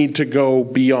we need to go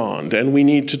beyond, and we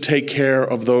need to take care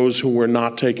of those who we're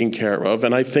not taking care of.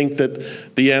 And I think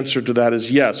that the answer to that is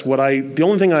yes. The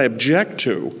only thing I object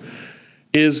to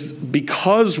is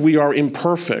because we are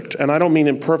imperfect, and I don't mean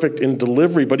imperfect in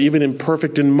delivery, but even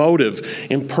imperfect in motive,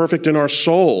 imperfect in our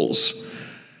souls,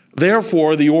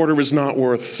 therefore the order is not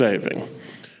worth saving.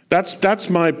 That's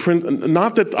my print.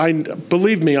 Not that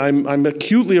believe me, I'm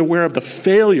acutely aware of the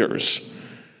failures,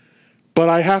 but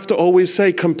I have to always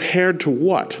say, compared to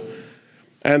what?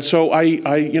 And so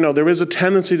there is a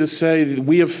tendency to say that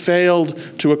we have failed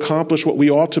to accomplish what we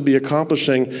ought to be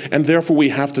accomplishing, and therefore we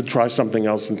have to try something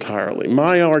else entirely.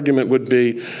 My argument would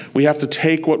be we have to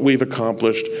take what we've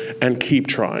accomplished and keep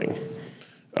trying.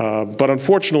 But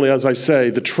unfortunately, as I say,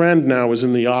 the trend now is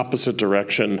in the opposite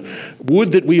direction.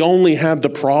 Would that we only had the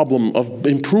problem of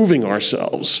improving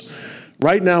ourselves.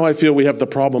 Right now, I feel we have the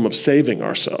problem of saving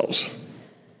ourselves.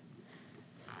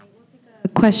 A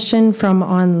question from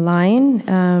online.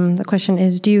 The question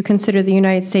is, do you consider the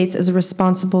United States as a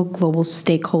responsible global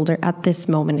stakeholder at this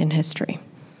moment in history?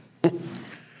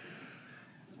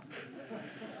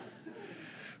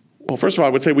 Well, first of all, I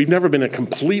would say we've never been a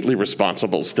completely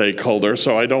responsible stakeholder,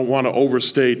 so I don't want to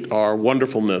overstate our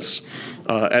wonderfulness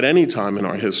at any time in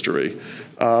our history.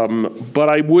 But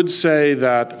I would say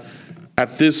that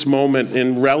at this moment,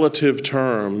 in relative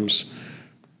terms,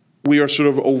 we are sort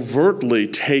of overtly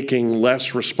taking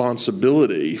less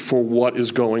responsibility for what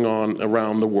is going on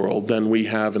around the world than we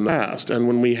have in the past. And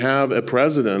when we have a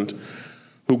president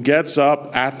who gets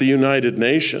up at the United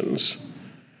Nations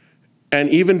and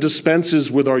even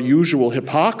dispenses with our usual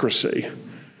hypocrisy.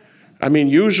 I mean,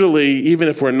 usually, even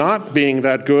if we're not being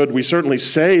that good, we certainly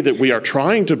say that we are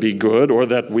trying to be good or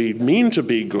that we mean to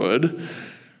be good.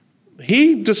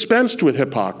 He dispensed with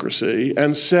hypocrisy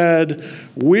and said,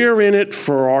 we're in it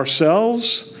for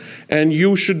ourselves, and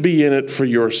you should be in it for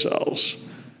yourselves.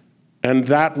 And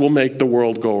that will make the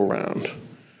world go around.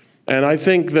 And I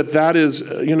think that that is,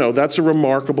 that's a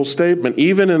remarkable statement.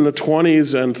 Even in the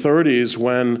 20s and 30s,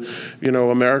 when,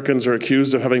 Americans are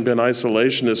accused of having been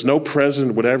isolationists, no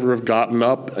president would ever have gotten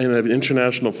up in an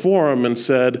international forum and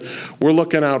said, we're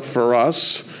looking out for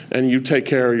us, and you take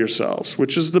care of yourselves,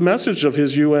 which is the message of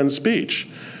his UN speech.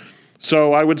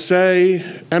 So I would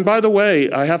say, and by the way,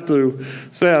 I have to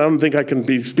say, I don't think I can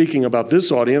be speaking about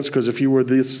this audience, because if you were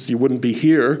this, you wouldn't be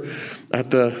here at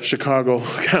the Chicago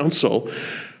Council.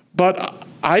 But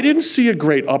I didn't see a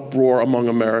great uproar among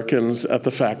Americans at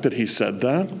the fact that he said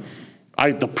that.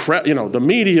 The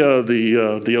media,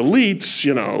 the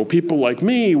elites, people like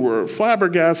me were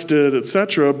flabbergasted,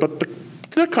 etc. But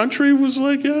the country was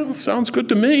like, yeah, sounds good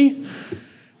to me.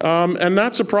 And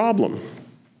that's a problem.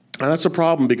 And that's a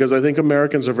problem, because I think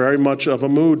Americans are very much of a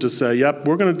mood to say, yep,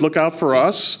 we're going to look out for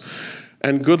us,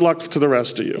 and good luck to the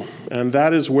rest of you. And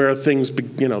that is where things,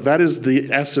 that is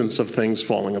the essence of things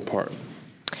falling apart.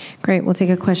 Great. We'll take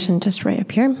a question just right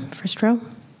up here, first row.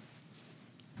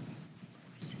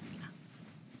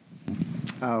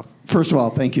 First of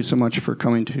all, thank you so much for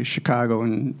coming to Chicago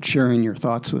and sharing your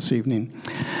thoughts this evening.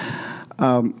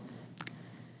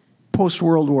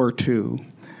 Post-World War II,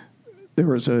 there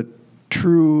was a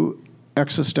true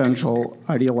existential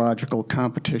ideological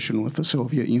competition with the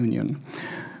Soviet Union,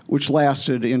 which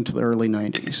lasted into the early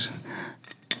 90s.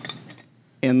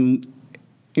 And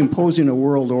imposing a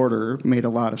world order made a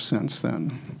lot of sense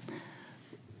then.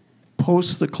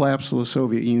 Post the collapse of the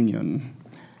Soviet Union,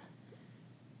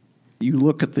 you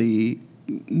look at the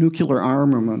nuclear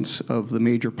armaments of the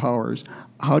major powers.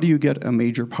 How do you get a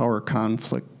major power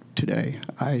conflict today?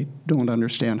 I don't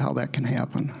understand how that can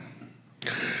happen.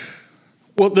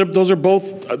 Well, those are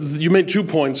both. You made 2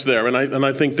 points there, and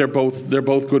I think they're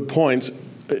both good points.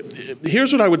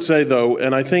 Here's what I would say, though,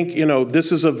 and I think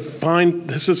this is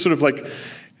sort of like,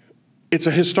 it's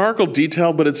a historical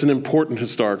detail, but it's an important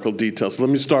historical detail. So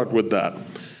let me start with that.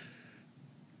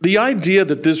 The idea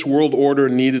that this world order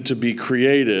needed to be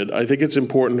created, I think it's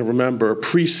important to remember,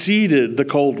 preceded the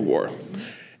Cold War.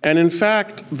 And in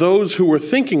fact, those who were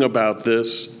thinking about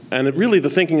this, and the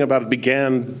thinking about it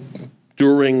began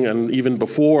during and even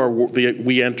before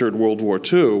we entered World War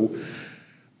II,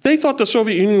 they thought the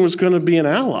Soviet Union was going to be an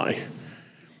ally.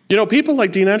 People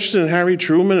like Dean Acheson and Harry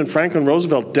Truman and Franklin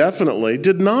Roosevelt definitely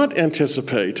did not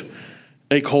anticipate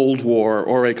a Cold War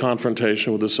or a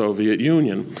confrontation with the Soviet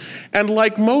Union. And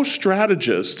like most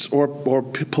strategists or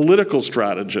political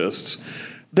strategists,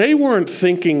 they weren't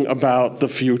thinking about the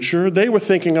future, they were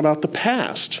thinking about the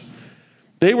past.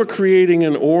 They were creating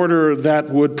an order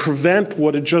that would prevent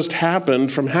what had just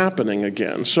happened from happening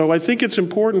again. So I think it's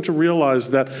important to realize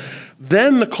that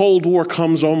then the Cold War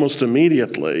comes almost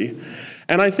immediately.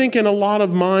 And I think in a lot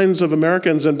of minds of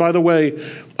Americans, and by the way,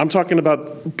 I'm talking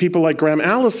about people like Graham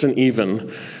Allison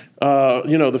even,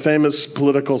 the famous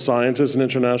political scientist and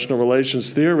international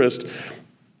relations theorist,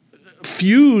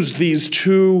 fused these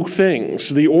two things,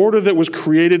 the order that was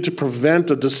created to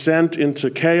prevent a descent into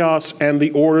chaos and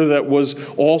the order that was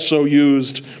also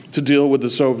used to deal with the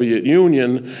Soviet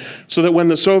Union, so that when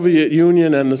the Soviet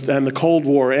Union and the Cold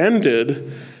War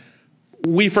ended,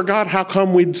 we forgot how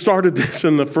come we'd started this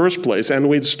in the first place, and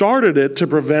we'd started it to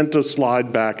prevent a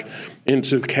slide back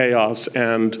into chaos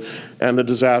and the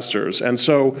disasters. And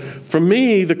so for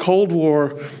me, the Cold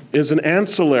War is an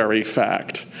ancillary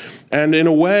fact. And in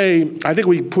a way, I think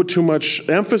we put too much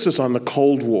emphasis on the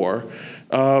Cold War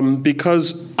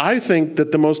because I think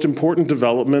that the most important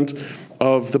development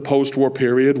of the post-war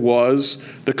period was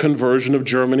the conversion of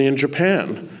Germany and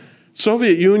Japan.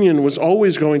 Soviet Union was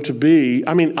always going to be,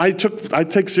 I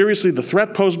take seriously the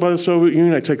threat posed by the Soviet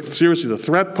Union, I take seriously the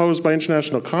threat posed by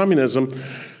international communism,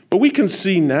 but we can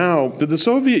see now that the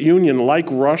Soviet Union, like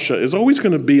Russia, is always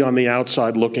going to be on the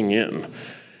outside looking in.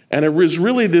 And it was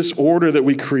really this order that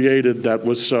we created that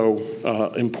was so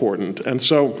important. And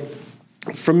so,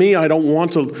 for me, I don't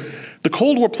want to... The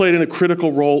Cold War played a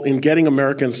critical role in getting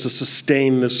Americans to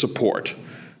sustain this support.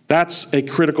 That's a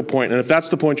critical point. And if that's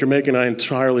the point you're making, I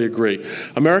entirely agree.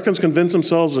 Americans convinced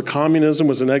themselves that communism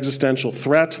was an existential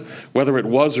threat, whether it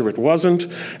was or it wasn't,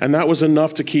 and that was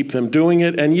enough to keep them doing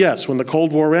it. And yes, when the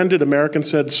Cold War ended, Americans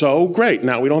said, so, great,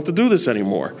 now we don't have to do this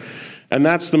anymore. And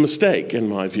that's the mistake, in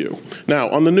my view. Now,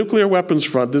 on the nuclear weapons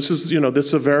front, this is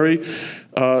a very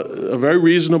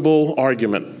reasonable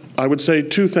argument. I would say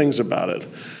 2 things about it.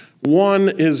 One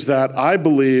is that I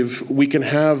believe we can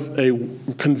have a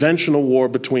conventional war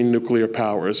between nuclear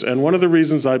powers. And one of the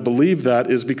reasons I believe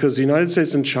that is because the United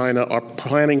States and China are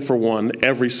planning for one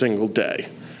every single day.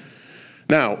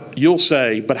 Now, you'll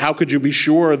say, but how could you be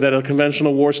sure that a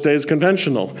conventional war stays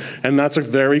conventional? And that's a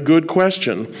very good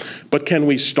question. But can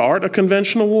we start a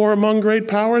conventional war among great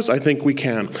powers? I think we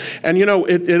can. And you know,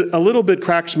 it a little bit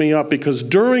cracks me up because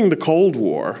during the Cold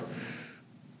War,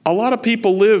 a lot of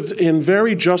people lived in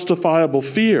very justifiable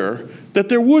fear that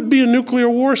there would be a nuclear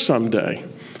war someday.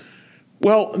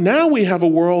 Well, now we have a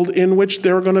world in which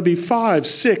there are going to be 5,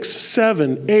 6,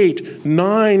 7, 8,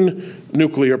 9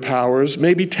 nuclear powers,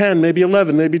 maybe 10, maybe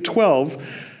 11, maybe 12.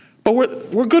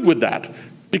 But we're good with that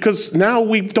because now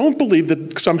we don't believe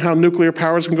that somehow nuclear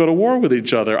powers can go to war with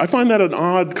each other. I find that an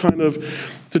odd kind of,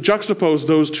 to juxtapose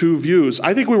those two views.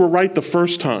 I think we were right the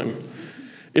first time.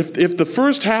 If the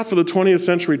first half of the 20th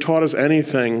century taught us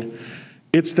anything,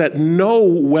 it's that no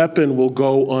weapon will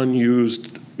go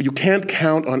unused. You can't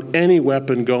count on any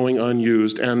weapon going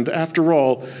unused. And after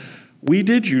all, we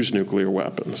did use nuclear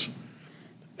weapons.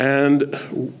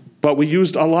 But we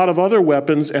used a lot of other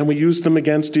weapons, and we used them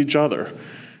against each other.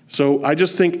 So I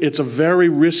just think it's a very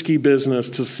risky business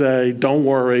to say, don't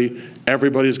worry,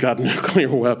 everybody's got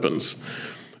nuclear weapons.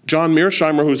 John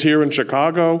Mearsheimer, who's here in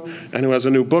Chicago and who has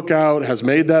a new book out, has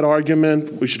made that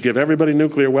argument. We should give everybody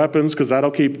nuclear weapons because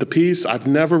that'll keep the peace. I've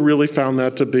never really found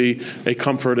that to be a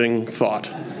comforting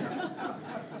thought.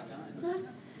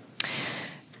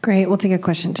 Great. We'll take a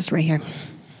question just right here.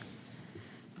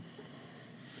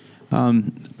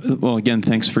 Well, again,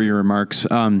 thanks for your remarks.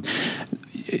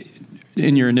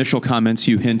 In your initial comments,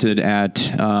 you hinted at,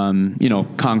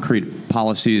 concrete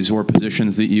policies or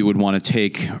positions that you would want to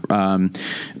take right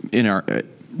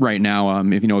now,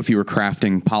 if you were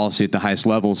crafting policy at the highest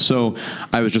levels. So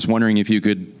I was just wondering if you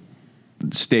could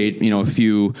state, a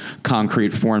few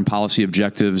concrete foreign policy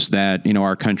objectives that,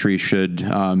 our country should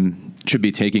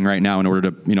be taking right now in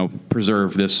order to,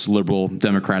 preserve this liberal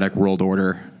democratic world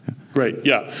order. Great,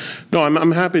 yeah. No,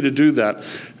 I'm happy to do that.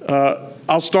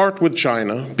 I'll start with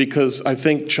China because I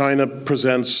think China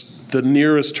presents the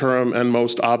nearest term and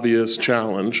most obvious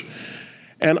challenge.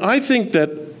 And I think that,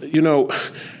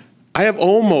 I have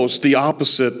almost the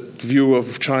opposite view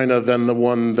of China than the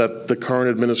one that the current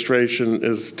administration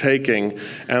is taking,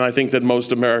 and I think that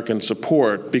most Americans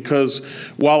support, because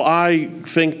while I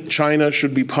think China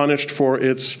should be punished for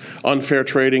its unfair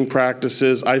trading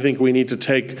practices, I think we need to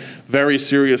take very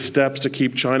serious steps to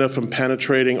keep China from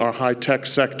penetrating our high-tech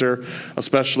sector,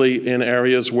 especially in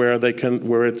areas where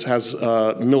it has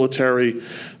military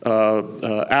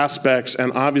aspects.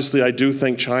 And obviously, I do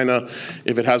think China,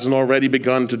 if it hasn't already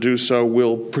begun to do so,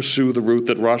 will pursue the route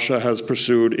that Russia has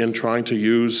pursued in trying to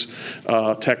use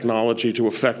technology to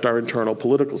affect our internal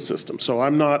political system. So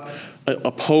I'm not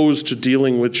opposed to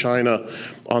dealing with China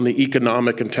on the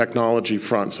economic and technology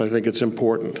fronts. I think it's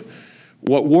important.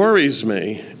 What worries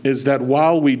me is that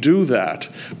while we do that,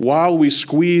 while we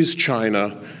squeeze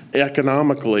China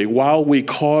economically, while we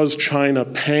cause China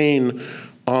pain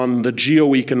on the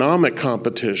geoeconomic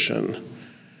competition,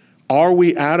 are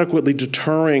we adequately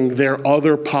deterring their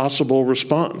other possible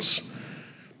response?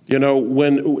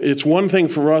 When it's one thing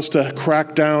for us to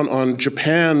crack down on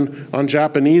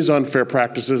Japanese unfair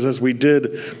practices as we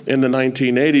did in the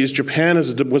 1980s, Japan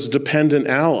was a dependent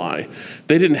ally.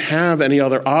 They didn't have any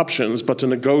other options but to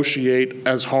negotiate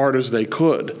as hard as they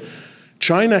could.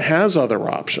 China has other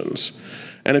options.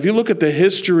 And if you look at the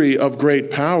history of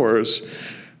great powers,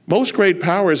 most great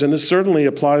powers, and this certainly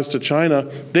applies to China,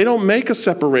 they don't make a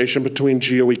separation between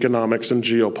geoeconomics and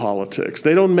geopolitics.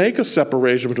 They don't make a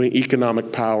separation between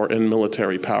economic power and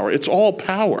military power. It's all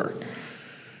power.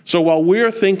 So while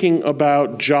we're thinking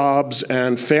about jobs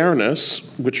and fairness,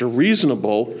 which are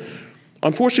reasonable,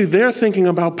 unfortunately, they're thinking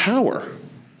about power.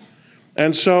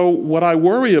 And so what I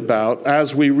worry about,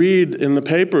 as we read in the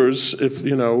papers,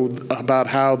 about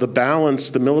how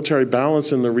the military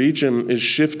balance in the region is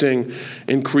shifting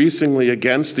increasingly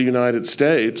against the United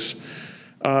States,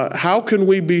 how can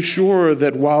we be sure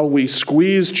that while we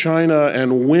squeeze China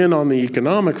and win on the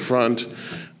economic front,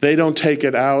 they don't take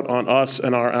it out on us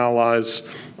and our allies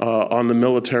on the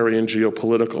military and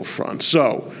geopolitical front?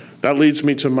 So that leads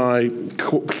me to my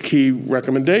key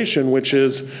recommendation, which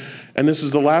is, and this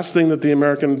is the last thing that the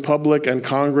American public and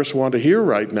Congress want to hear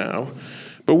right now,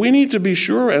 but we need to be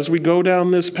sure as we go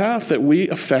down this path that we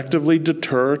effectively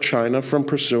deter China from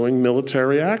pursuing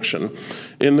military action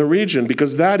in the region,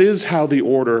 because that is how the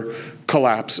order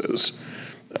collapses.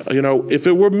 If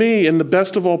it were me, in the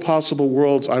best of all possible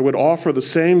worlds, I would offer the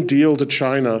same deal to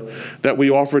China that we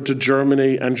offered to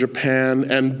Germany and Japan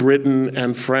and Britain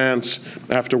and France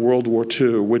after World War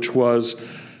II, which was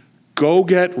go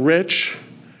get rich,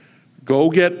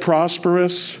 go get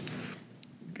prosperous,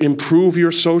 improve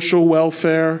your social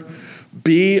welfare,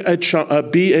 Be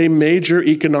a major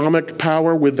economic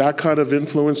power with that kind of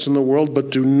influence in the world, but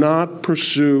do not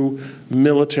pursue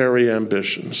military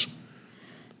ambitions.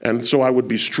 And so I would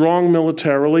be strong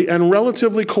militarily and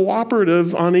relatively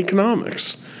cooperative on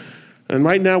economics. And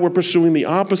right now we're pursuing the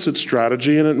opposite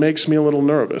strategy, and it makes me a little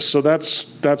nervous. So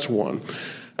that's one.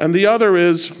 And the other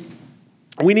is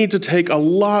we need to take a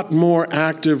lot more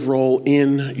active role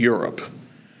in Europe.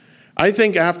 I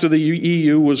think after the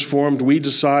EU was formed, we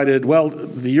decided, well,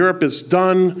 the Europe is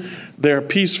done, they're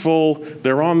peaceful,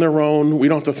 they're on their own, we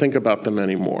don't have to think about them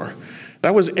anymore.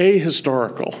 That was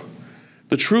ahistorical.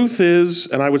 The truth is,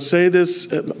 and I would say this,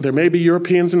 there may be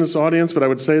Europeans in this audience, but I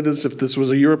would say this if this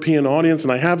was a European audience,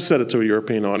 and I have said it to a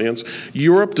European audience,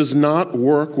 Europe does not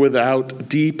work without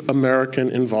deep American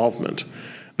involvement.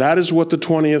 That is what the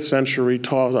 20th century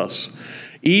taught us.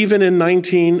 Even in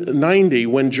 1990,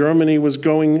 when Germany was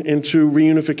going into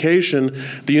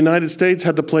reunification, the United States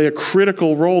had to play a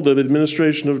critical role, the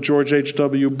administration of George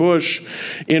H.W. Bush,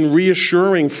 in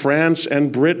reassuring France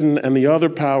and Britain and the other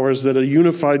powers that a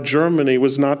unified Germany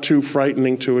was not too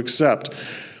frightening to accept.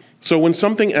 So when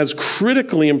something as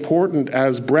critically important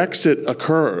as Brexit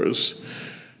occurs,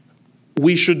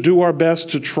 we should do our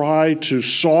best to try to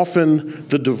soften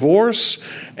the divorce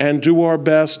and do our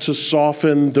best to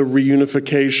soften the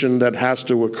reunification that has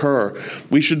to occur.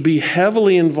 We should be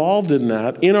heavily involved in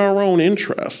that in our own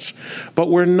interests,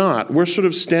 but we're not. We're sort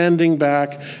of standing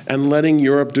back and letting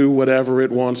Europe do whatever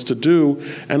it wants to do,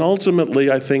 and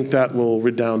ultimately I think that will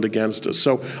redound against us.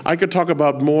 So I could talk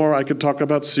about more. I could talk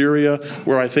about Syria,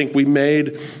 where I think we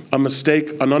made a mistake,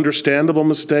 an understandable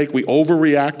mistake. We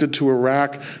overreacted to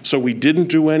Iraq, so we didn't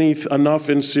do enough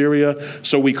in Syria.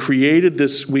 So we created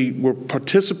this, we were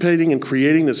participating in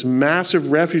creating this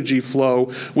massive refugee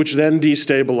flow, which then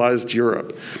destabilized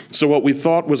Europe. So what we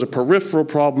thought was a peripheral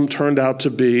problem turned out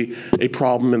to be a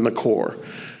problem in the core.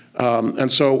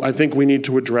 And so I think we need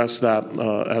to address that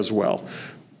as well.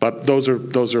 But those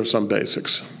are some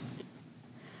basics.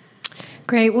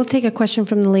 Great. We'll take a question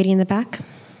from the lady in the back.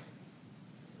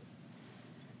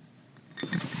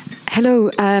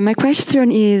 Hello. My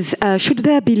question is, should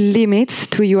there be limits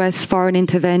to U.S. foreign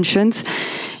interventions?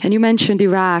 And you mentioned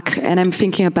Iraq, and I'm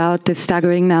thinking about the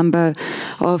staggering number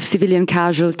of civilian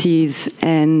casualties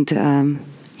and,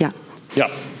 yeah. Yeah.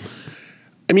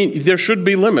 I mean, there should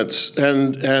be limits,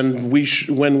 and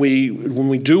when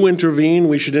we do intervene,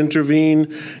 we should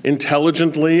intervene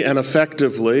intelligently and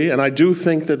effectively. And I do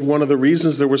think that one of the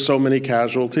reasons there were so many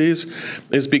casualties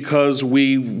is because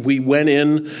we went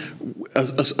in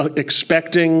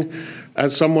expecting,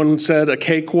 as someone said, a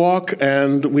cakewalk,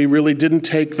 and we really didn't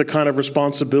take the kind of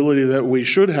responsibility that we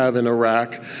should have in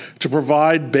Iraq to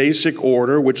provide basic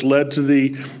order, which led to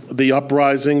the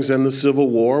uprisings and the civil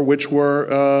war, which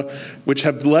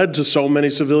have led to so many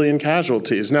civilian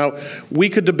casualties. Now, we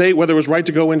could debate whether it was right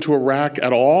to go into Iraq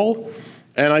at all,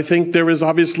 and I think there is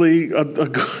obviously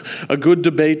a good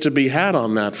debate to be had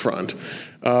on that front.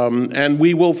 And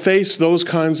we will face those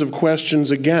kinds of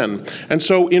questions again. And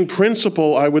so in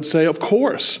principle, I would say, of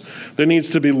course, there needs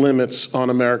to be limits on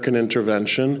American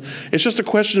intervention. It's just a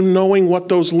question of knowing what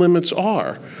those limits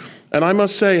are. And I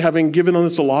must say, having given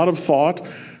this a lot of thought,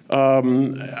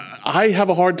 I have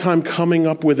a hard time coming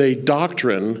up with a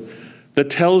doctrine that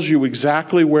tells you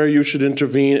exactly where you should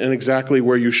intervene and exactly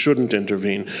where you shouldn't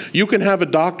intervene. You can have a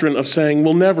doctrine of saying,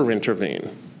 we'll never intervene.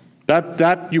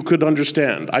 That you could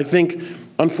understand. I think,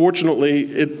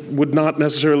 unfortunately, it would not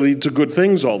necessarily lead to good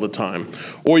things all the time.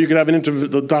 Or you could have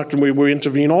the doctrine where we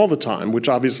intervene all the time, which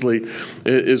obviously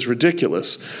is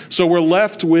ridiculous. So we're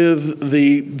left with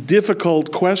the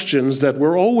difficult questions that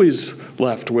we're always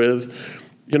left with.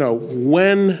 You know,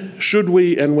 when should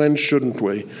we and when shouldn't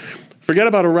we? Forget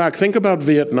about Iraq. Think about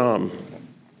Vietnam.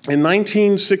 In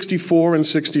 1964 and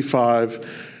 65,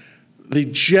 the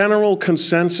general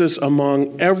consensus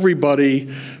among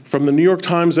everybody, from the New York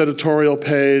Times editorial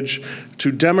page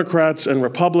to Democrats and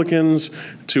Republicans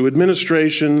to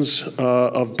administrations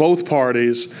of both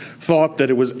parties, thought that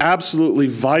it was absolutely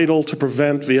vital to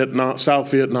prevent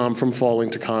South Vietnam from falling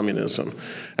to communism.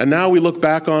 And now we look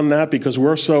back on that because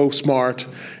we're so smart,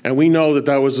 and we know that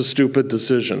that was a stupid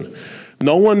decision.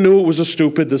 No one knew it was a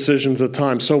stupid decision at the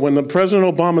time. So when the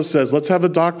President Obama says, let's have a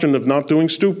doctrine of not doing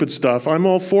stupid stuff, I'm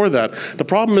all for that. The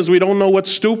problem is we don't know what's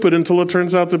stupid until it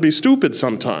turns out to be stupid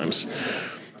sometimes.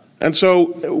 And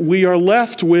so we are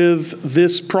left with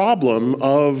this problem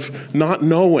of not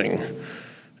knowing.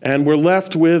 And we're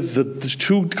left with the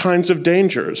two kinds of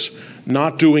dangers: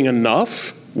 not doing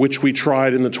enough, which we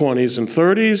tried in the 20s and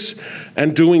 30s,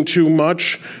 and doing too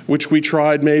much, which we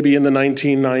tried maybe in the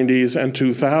 1990s and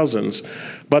 2000s.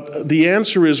 But the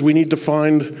answer is we need to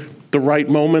find the right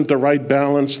moment, the right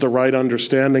balance, the right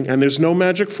understanding, and there's no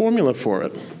magic formula for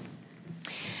it.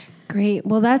 Great.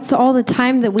 Well, that's all the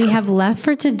time that we have left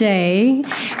for today.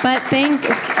 But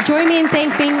join me in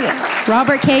thanking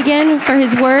Robert Kagan for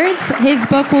his words. His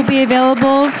book will be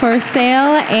available for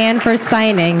sale and for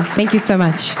signing. Thank you so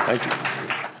much. Thank you.